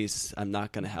extra space, I'm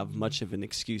not going to have much of an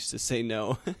excuse to say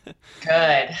no.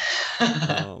 Good.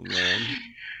 Oh man.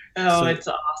 Oh, it's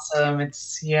awesome.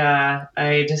 I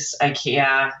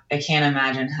can't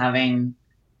imagine having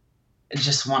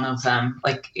just one of them.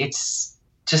 Like, it's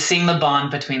just seeing the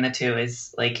bond between the 2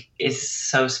 is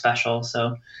so special.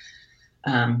 So,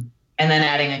 and then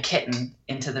adding a kitten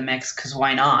into the mix, because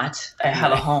why not? I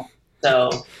have a home.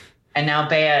 So, and now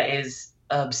Bea is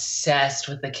obsessed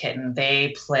with the kitten.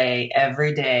 They play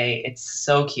every day. It's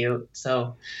so cute.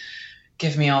 So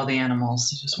give me all the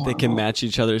animals. I just want They can them all. match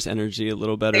each other's energy a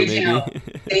little better, They maybe. do.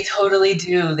 They totally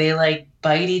do. They like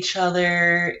bite each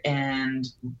other and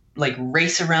like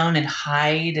race around and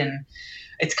hide, and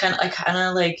it's kind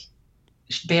of like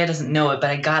Bea doesn't know it, but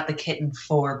I got the kitten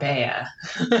for Bea.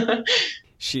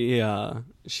 She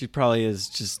probably is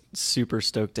just super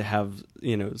stoked to have,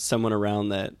 someone around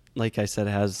that, like I said,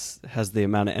 has the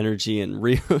amount of energy, and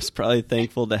Rio's probably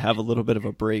thankful to have a little bit of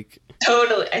a break.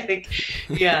 Totally. I think,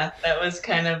 yeah, that was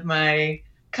kind of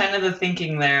the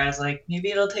thinking there. I was like,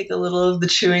 maybe it'll take a little of the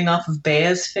chewing off of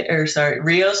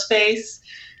Rio's face,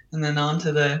 and then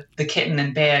onto the kitten,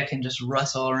 and Bea can just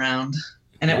rustle around.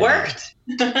 And it worked.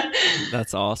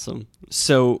 That's awesome.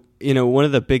 So, one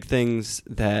of the big things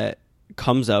that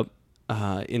comes up,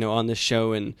 on this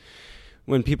show, and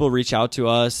when people reach out to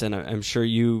us, and I'm sure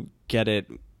you get it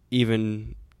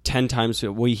even 10 times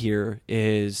what we hear,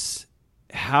 is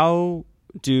how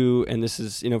do, and this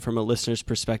is, from a listener's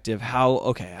perspective,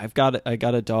 I got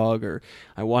a dog, or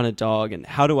I want a dog, and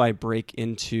how do I break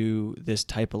into this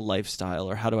type of lifestyle,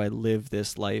 or how do I live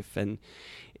this life? And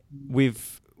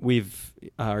we've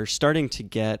are starting to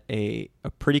get a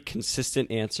pretty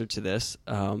consistent answer to this,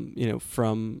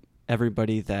 from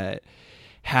everybody that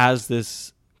has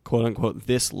this quote unquote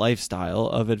this lifestyle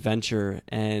of adventure,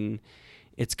 and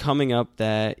it's coming up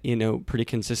that pretty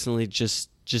consistently just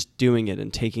doing it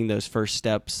and taking those first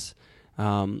steps.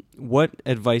 What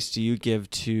advice do you give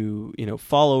to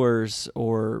followers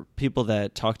or people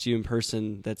that talk to you in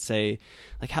person that say,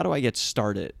 like, how do I get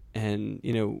started,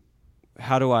 and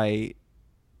how do I,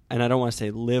 and I don't want to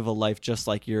say live a life just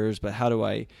like yours, but how do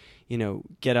I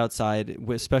get outside,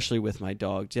 especially with my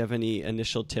dog? Do you have any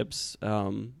initial tips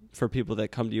for people that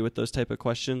come to you with those type of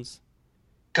questions?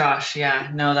 Gosh,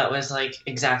 yeah. No, that was like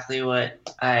exactly what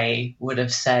I would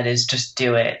have said, is just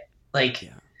do it. Like,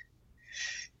 yeah.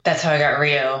 That's how I got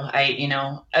Rio.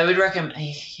 I would recommend,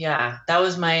 yeah, that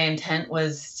was my intent,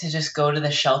 was to just go to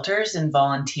the shelters and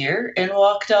volunteer and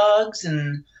walk dogs.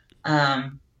 And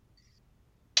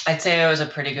I'd say I was a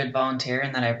pretty good volunteer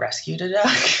and that I rescued a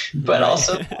dog, but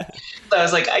also I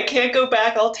was like, I can't go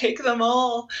back. I'll take them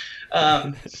all.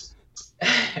 You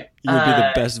would be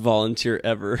the best volunteer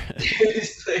ever.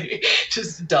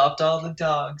 Just adopt all the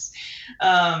dogs.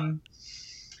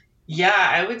 Yeah,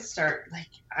 I would start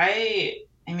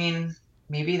I mean,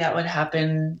 maybe that would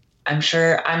happen. I'm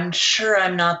sure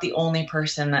I'm not the only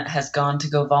person that has gone to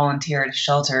go volunteer at a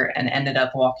shelter and ended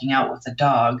up walking out with a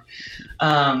dog.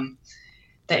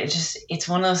 It's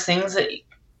one of those things that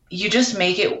you just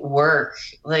make it work.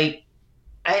 Like,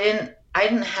 I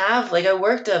didn't have, like, I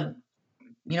worked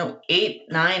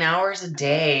 8-9 hours a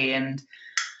day, and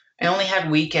I only had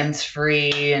weekends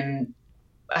free, and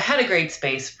I had a great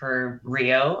space for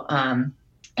Rio.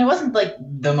 It wasn't like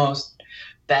the most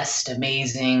best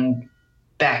amazing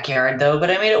backyard though,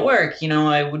 but I made it work.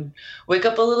 I would wake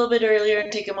up a little bit earlier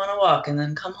and take him on a walk, and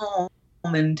then come home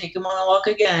and take him on a walk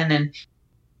again. And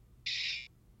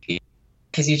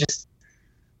because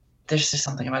there's just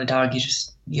something about a dog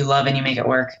you love and you make it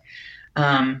work.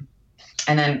 And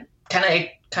then kind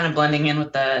of blending in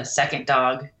with the second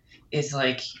dog is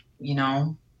like,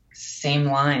 same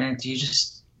line. And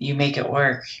you make it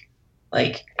work.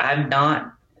 Like, I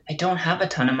don't have a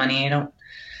ton of money. I don't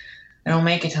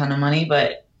make a ton of money,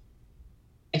 but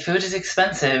food is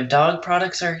expensive. Dog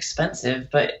products are expensive,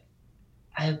 but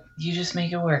you just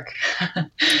make it work.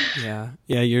 Yeah.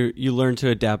 You learn to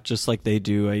adapt just like they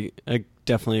do. I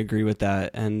definitely agree with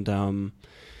that. And,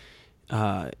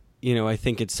 I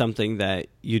think it's something that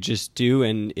you just do.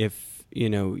 And if,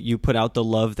 you put out the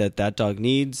love that dog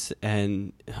needs,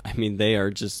 and I mean, they are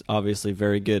just obviously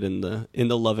very good in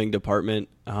the loving department.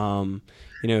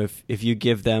 If you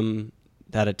give them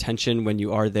that attention when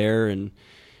you are there, and,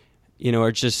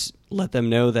 or just let them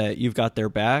know that you've got their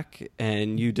back,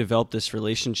 and you develop this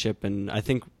relationship. And I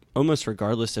think almost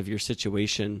regardless of your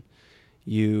situation,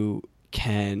 you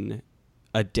can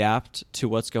adapt to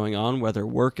what's going on, whether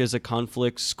work is a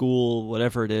conflict, school,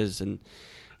 whatever it is. And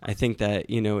I think that,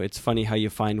 it's funny how you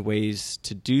find ways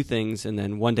to do things and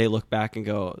then one day look back and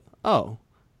go, oh,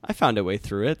 I found a way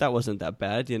through it. That wasn't that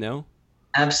bad,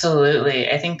 Absolutely.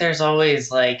 I think there's always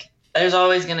going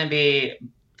to be,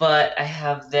 but I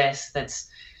have this that's,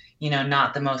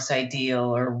 not the most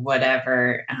ideal or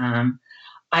whatever.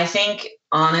 I think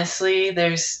honestly,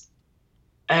 I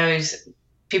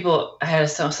had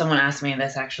someone ask me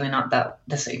this, actually,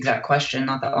 this exact question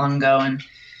not that long ago, and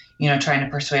trying to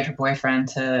persuade her boyfriend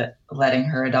to letting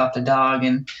her adopt a dog.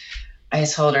 And I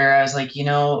told her, I was like,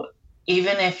 even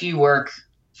if you work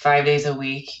 5 days a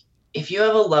week if you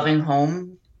have a loving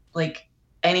home, like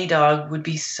any dog would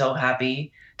be so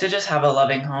happy to just have a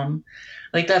loving home.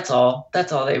 Like that's all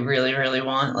they really, really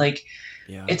want. Like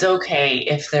Yeah. it's okay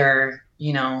if they're,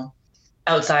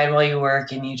 outside while you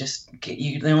work and you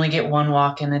only get one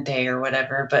walk in a day or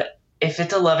whatever. But if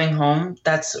it's a loving home,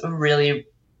 that's a really,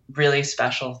 really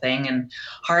special thing and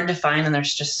hard to find. And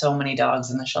there's just so many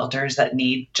dogs in the shelters that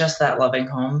need just that loving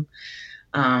home.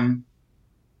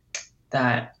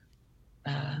 That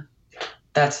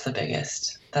that's the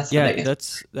biggest. That's the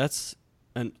biggest. That's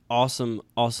an awesome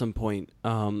point.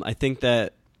 I think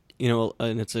that,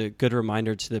 and it's a good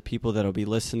reminder to the people that'll be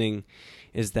listening,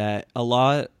 is that a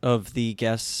lot of the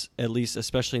guests, at least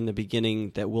especially in the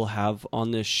beginning, that we'll have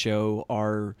on this show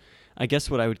are, I guess,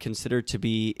 what I would consider to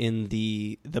be in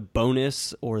the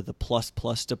bonus or the plus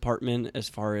department, as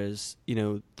far as,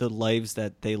 the lives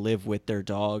that they live with their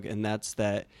dog. And that's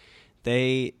that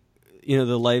they,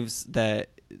 the lives that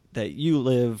you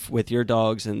live with your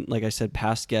dogs, and like I said,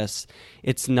 past guests,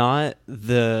 it's not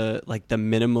the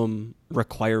minimum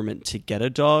requirement to get a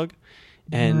dog.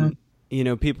 And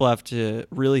people have to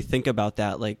really think about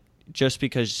that. Like, just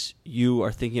because you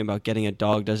are thinking about getting a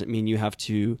dog doesn't mean you have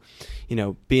to,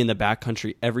 be in the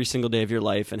backcountry every single day of your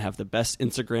life and have the best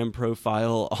Instagram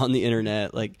profile on the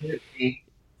internet. Like,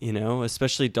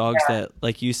 especially dogs that,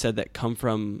 like you said, that come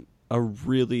from a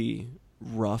really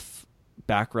rough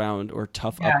background or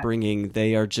tough upbringing.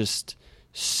 They are just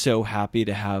so happy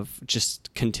to have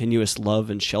just continuous love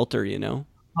and shelter,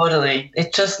 Totally.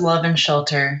 It's just love and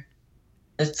shelter.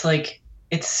 It's like,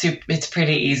 it's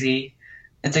pretty easy.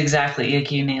 It's exactly,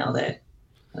 like, you nailed it.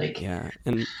 Like, yeah.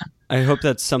 And I hope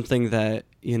that's something that,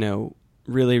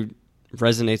 really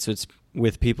resonates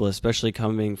with people, especially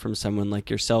coming from someone like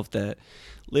yourself that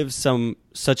lives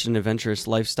such an adventurous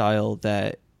lifestyle,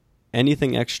 that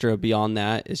anything extra beyond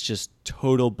that is just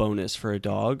total bonus for a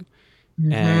dog.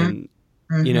 And,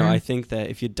 I think that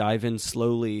if you dive in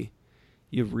slowly,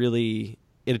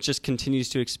 it just continues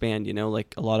to expand,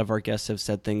 like a lot of our guests have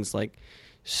said things like,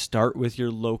 start with your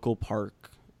local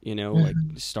park, like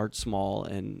start small,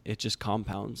 and it just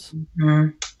compounds.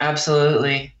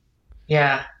 Absolutely.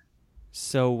 Yeah.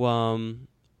 So,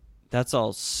 that's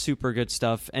all super good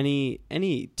stuff.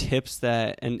 Any tips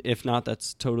that, and if not,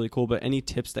 that's totally cool, but any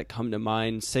tips that come to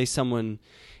mind? Say someone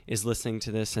is listening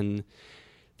to this and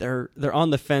they're on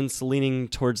the fence, leaning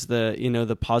towards the,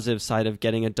 the positive side of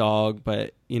getting a dog,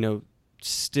 but,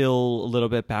 still a little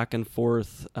bit back and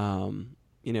forth.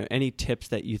 Any tips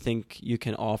that you think you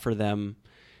can offer them,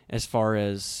 as far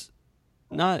as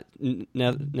not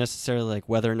necessarily like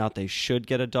whether or not they should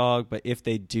get a dog, but if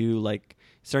they do, like,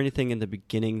 is there anything in the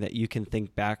beginning that you can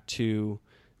think back to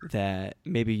that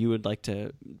maybe you would like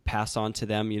to pass on to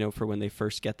them, for when they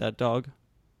first get that dog?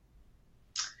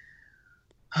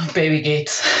 Baby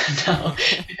gates. No.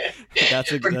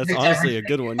 That's honestly a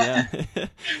good one. Yeah.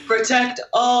 Protect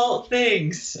all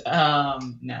things.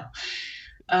 No.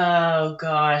 Oh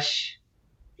gosh.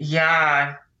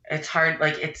 Yeah. It's hard.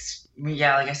 Like,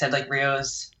 like I said, like,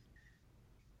 Rio's,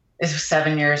 it was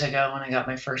 7 years ago when I got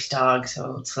my first dog.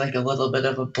 So it's like a little bit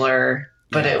of a blur,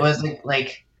 but it was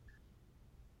like,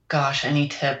 gosh, any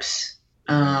tips?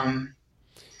 Honestly,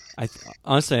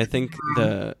 I think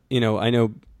I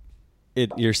know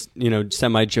you're,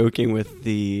 semi joking with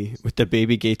the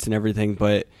baby gates and everything,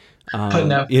 but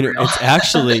no, it's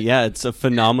actually, it's a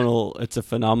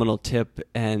phenomenal tip.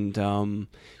 And,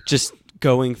 just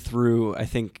going through, I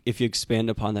think if you expand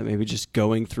upon that, maybe just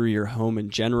going through your home in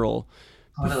general,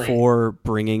 totally, before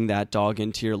bringing that dog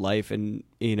into your life. And,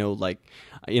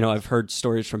 I've heard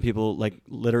stories from people, like,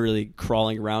 literally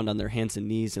crawling around on their hands and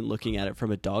knees and looking at it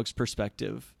from a dog's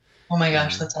perspective. Oh my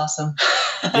gosh, that's awesome.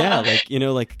 Yeah,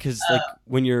 because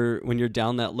when you're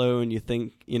down that low and you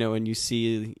think, and you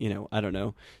see, I don't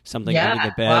know, something under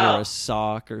the bed, or a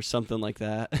sock or something like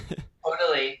that.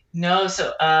 Totally. No,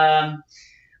 so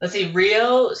let's see,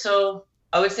 Rio. So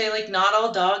I would say, like, not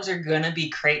all dogs are gonna be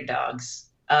crate dogs.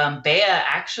 Bea,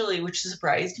 actually, which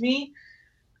surprised me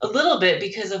a little bit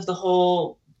because of the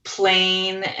whole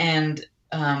plane and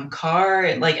car,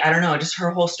 and, like, I don't know, just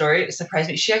her whole story, it surprised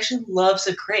me. She actually loves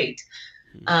a crate.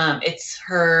 It's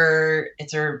her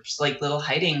like little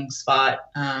hiding spot,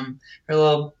 her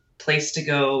little place to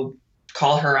go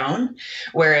call her own.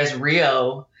 Whereas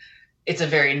Rio, it's a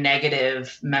very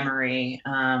negative memory.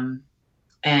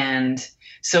 And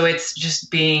so it's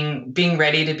just being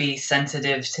ready to be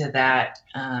sensitive to that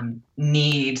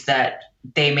need, that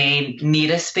they may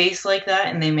need a space like that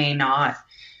and they may not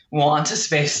want a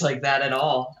space like that at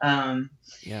all.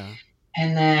 Yeah.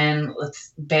 And then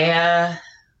Bea,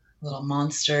 little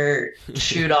monster,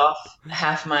 chewed off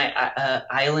half my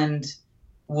island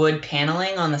wood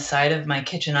paneling on the side of my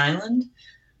kitchen island.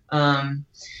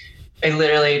 I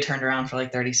literally turned around for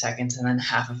like 30 seconds and then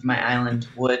half of my island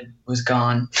wood was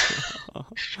gone.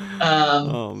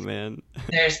 Oh man.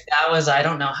 I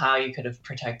don't know how you could have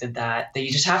protected that. That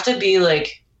you just have to be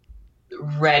like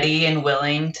ready and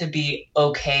willing to be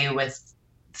okay with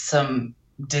some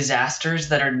disasters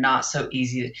that are not so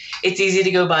easy. It's easy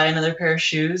to go buy another pair of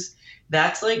shoes.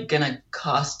 That's like gonna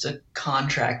cost a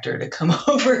contractor to come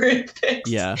over and fix.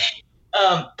 Yeah.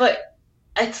 But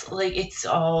it's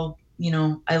all,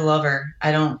 I love her.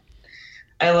 I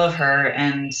love her,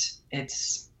 and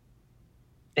it's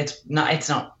not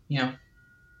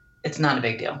a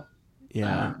big deal.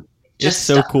 Yeah. It's Just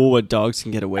so stuff. cool what dogs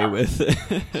can get away with.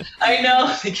 I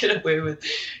know they get away with.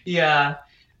 Yeah.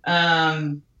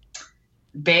 Bea,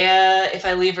 if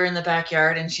I leave her in the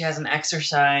backyard and she hasn't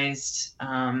exercised,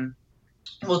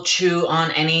 will chew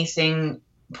on anything.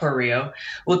 Poor Rio.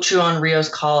 Will chew on Rio's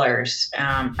collars.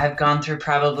 I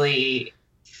probably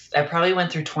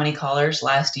went through 20 collars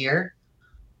last year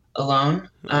alone.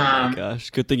 Oh my gosh.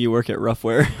 Good thing you work at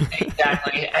Roughwear.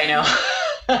 Exactly. I know.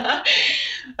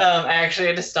 I actually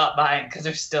had to stop buying because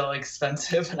they're still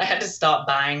expensive, and I had to stop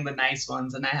buying the nice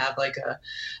ones. And I have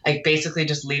I basically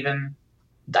just leave him.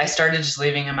 I started just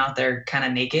leaving him out there kind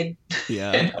of naked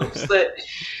Yeah. in hopes that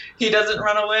he doesn't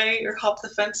run away or hop the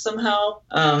fence somehow.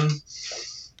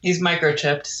 He's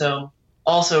microchipped, so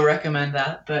also recommend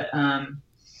that. But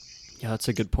yeah, that's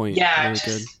a good point. yeah, Really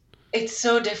good. it's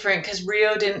so different because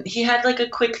Rio he had like a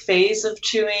quick phase of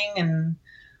chewing, and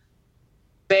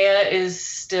Bea is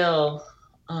still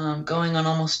going on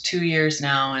almost 2 years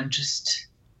now, and just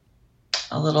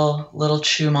a little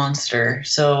chew monster.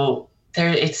 So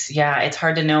it's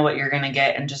hard to know what you're gonna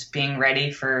get, and just being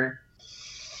ready for.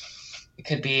 It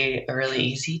could be a really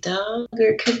easy dog, or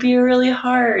it could be a really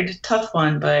hard, tough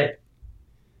one. But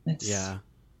Yeah.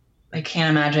 I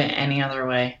can't imagine it any other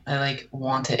way. I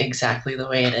want it exactly the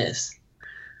way it is.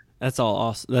 That's all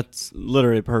awesome. That's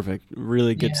literally perfect.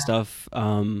 Really good stuff.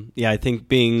 Yeah, I think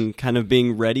being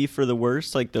ready for the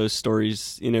worst, like those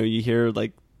stories, you hear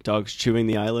like dogs chewing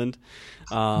the island,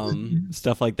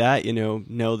 stuff like that,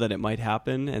 know that it might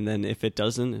happen. And then if it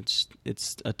doesn't,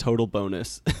 it's a total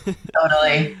bonus.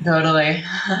 Totally.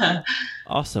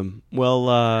 Awesome.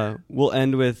 Well, we'll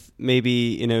end with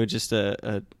maybe, just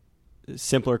a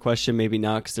simpler question, maybe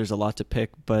not, because there's a lot to pick,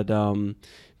 but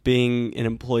being an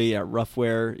employee at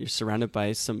Roughwear, you're surrounded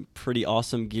by some pretty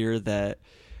awesome gear that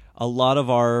a lot of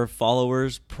our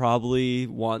followers probably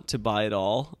want to buy it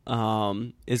all.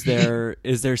 Is there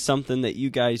something that you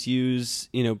guys use,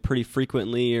 pretty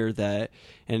frequently, or that,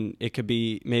 and it could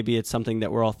be, maybe it's something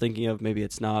that we're all thinking of, maybe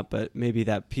it's not, but maybe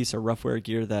that piece of Roughwear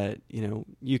gear that,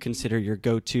 you consider your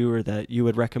go-to or that you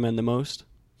would recommend the most?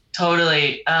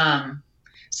 Totally.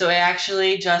 So I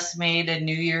actually just made a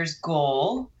New Year's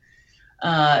goal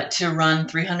to run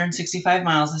 365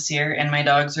 miles this year, and my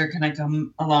dogs are going to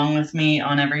come along with me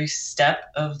on every step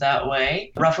of that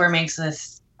way. Roughwear makes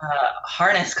this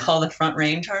harness called a front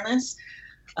range harness,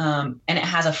 and it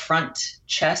has a front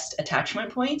chest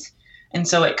attachment point. And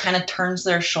so it kind of turns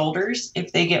their shoulders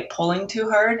if they get pulling too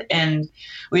hard. And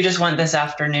we just went this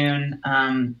afternoon,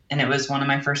 and it was one of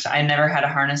my first. I never had a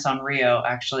harness on Rio,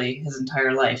 actually, his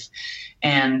entire life.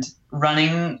 And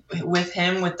running with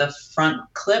him with the front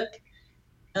clip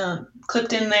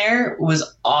clipped in there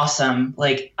was awesome.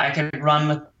 Like, I could run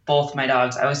with both my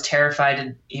dogs. I was terrified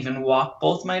to even walk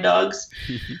both my dogs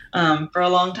for a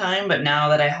long time, but now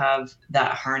that I have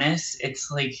that harness, it's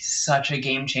like such a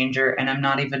game changer, and I'm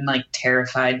not even like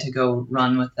terrified to go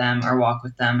run with them or walk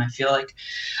with them. I feel like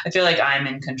I'm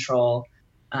in control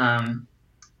of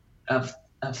them.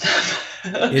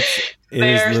 It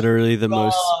is literally the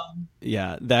most.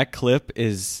 Yeah, that clip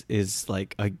is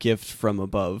like a gift from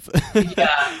above.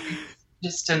 Yeah,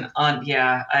 just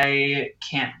I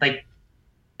can't, like,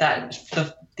 that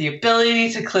the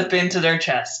ability to clip into their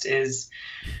chest is.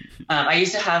 I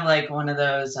used to have like one of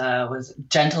those was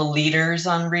gentle leaders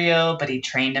on Rio, but he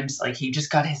trained him, like he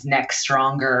just got his neck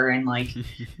stronger and like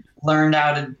learned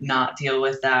how to not deal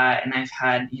with that. And I've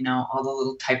had, all the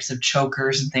little types of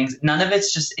chokers and things. None of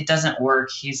it's just, it doesn't work.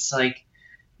 He's like,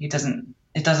 it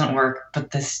doesn't work.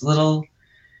 But this little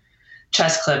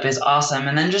chest clip is awesome.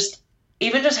 And then just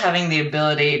having the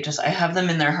ability, I have them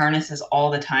in their harnesses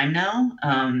all the time now.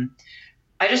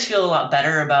 I just feel a lot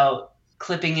better about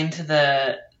clipping into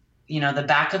the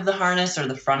back of the harness or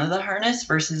the front of the harness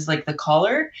versus like the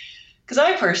collar. Because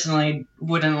I personally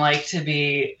wouldn't like to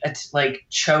be like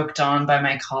choked on by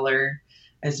my collar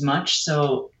as much.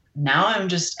 So now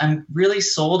I'm really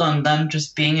sold on them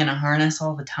just being in a harness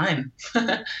all the time.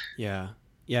 Yeah.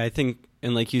 I think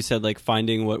And like you said, like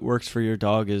finding what works for your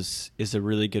dog is a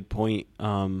really good point.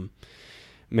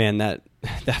 Man, that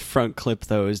front clip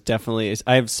though is definitely.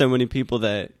 I have so many people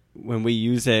that when we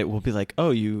use it, we'll be like,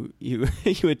 "Oh, you you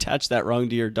attach that wrong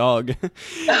to your dog,"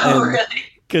 Oh, really?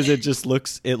 because it just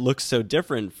looks so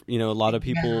different. You know, a lot of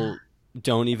people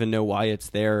don't even know why it's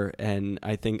there, and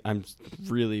I think I'm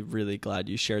really, really glad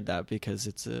you shared that because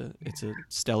it's a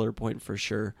stellar point for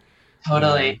sure.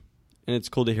 Totally. And it's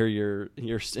cool to hear your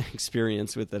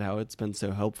experience with it, how it's been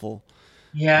so helpful.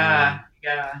 Yeah.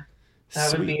 That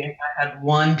would Sweet. be if I had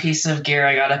one piece of gear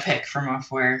I got to pick from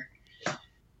off where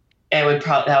it would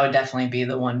that would definitely be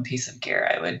the one piece of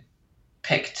gear I would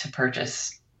pick to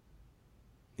purchase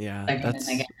Yeah, again and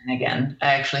again and again.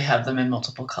 I actually have them in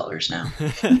multiple colors now.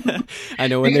 I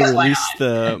know when they Because why released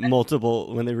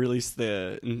when they released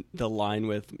the line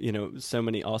with, you know, so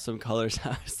many awesome colors,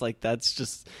 I was like,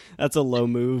 that's a low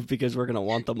move because we're gonna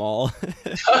want them all.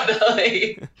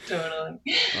 Totally.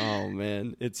 Oh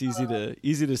man, it's easy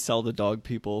to sell to dog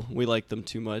people. We like them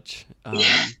too much.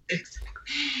 Yeah.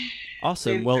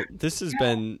 Awesome. Well, this has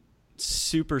been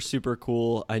super, super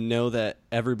cool. I know that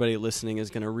everybody listening is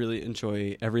going to really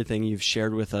enjoy everything you've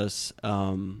shared with us.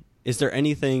 Is there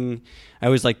anything I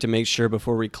always like to make sure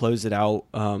before we close it out,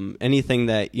 anything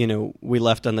that, you know, we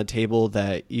left on the table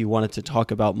that you wanted to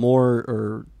talk about more,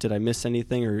 or did I miss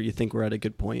anything, or you think we're at a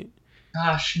good point?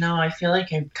 Gosh, no, I feel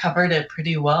like I covered it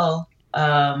pretty well.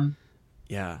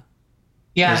 Yeah.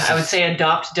 I would say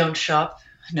adopt, don't shop.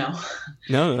 No.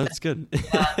 No, that's good.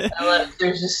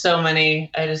 There's just so many.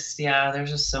 There's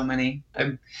just so many.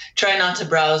 I try not to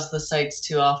browse the sites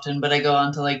too often, but I go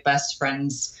onto like Best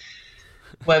Friend's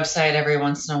website every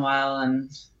once in a while, and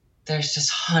there's just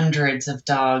hundreds of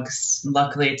dogs.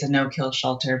 Luckily, it's a no-kill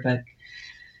shelter, but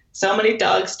so many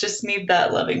dogs just need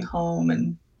that loving home.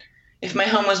 And if my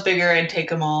home was bigger, I'd take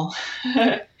them all.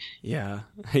 Yeah.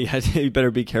 You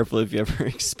better be careful if you ever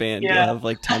expand. You'll have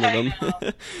like 10 of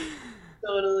them.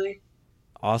 Totally.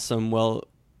 Awesome. Well,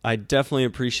 I definitely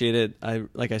appreciate it.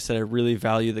 Like I said, I really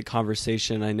value the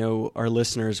conversation. I know our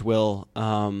listeners will.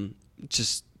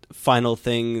 Just final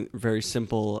thing, very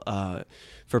simple.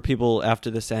 For people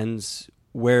after this ends,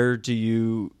 where do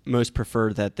you most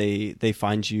prefer that they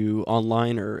find you,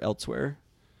 online or elsewhere?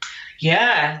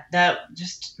 Yeah, that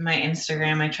just my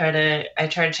Instagram. I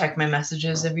try to check my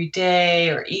messages every day,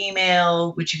 or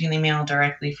email, which you can email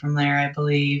directly from there, I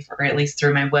believe, or at least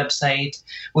through my website,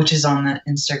 which is on the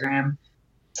Instagram.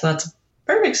 So that's a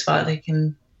perfect spot. You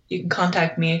can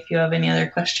contact me if you have any other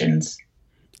questions.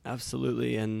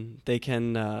 Absolutely, and they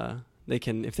can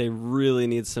if they really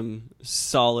need some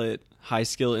solid high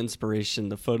skill inspiration,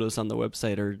 the photos on the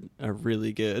website are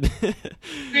really good.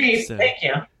 Great, So, thank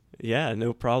you. yeah,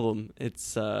 no problem.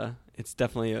 It's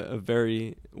definitely a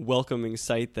very welcoming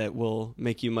site that will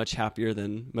make you much happier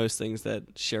than most things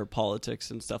that share politics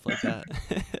and stuff like that.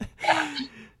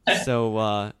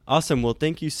 So awesome. Well,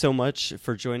 thank you so much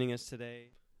for joining us today.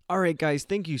 All right, guys,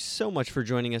 thank you so much for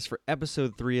joining us for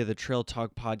episode 3 of the Trail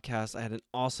Talk podcast. I had an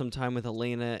awesome time with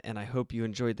Elena, and I hope you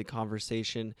enjoyed the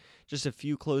conversation. Just a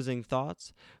few closing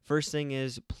thoughts. First thing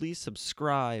is, please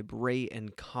subscribe, rate,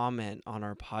 and comment on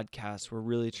our podcast. We're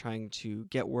really trying to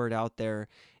get word out there,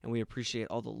 and we appreciate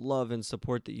all the love and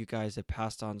support that you guys have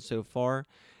passed on so far.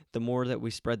 The more that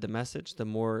we spread the message, the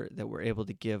more that we're able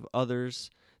to give others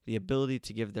the ability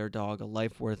to give their dog a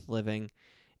life worth living.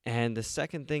 And the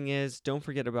second thing is, don't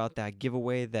forget about that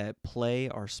giveaway that Play,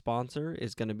 our sponsor,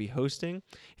 is going to be hosting.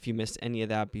 If you missed any of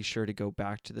that, be sure to go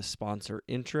back to the sponsor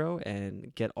intro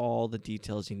and get all the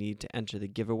details you need to enter the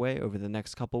giveaway over the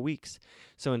next couple weeks.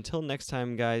 So until next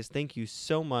time, guys, thank you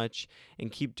so much,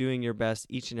 and keep doing your best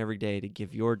each and every day to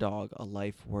give your dog a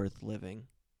life worth living.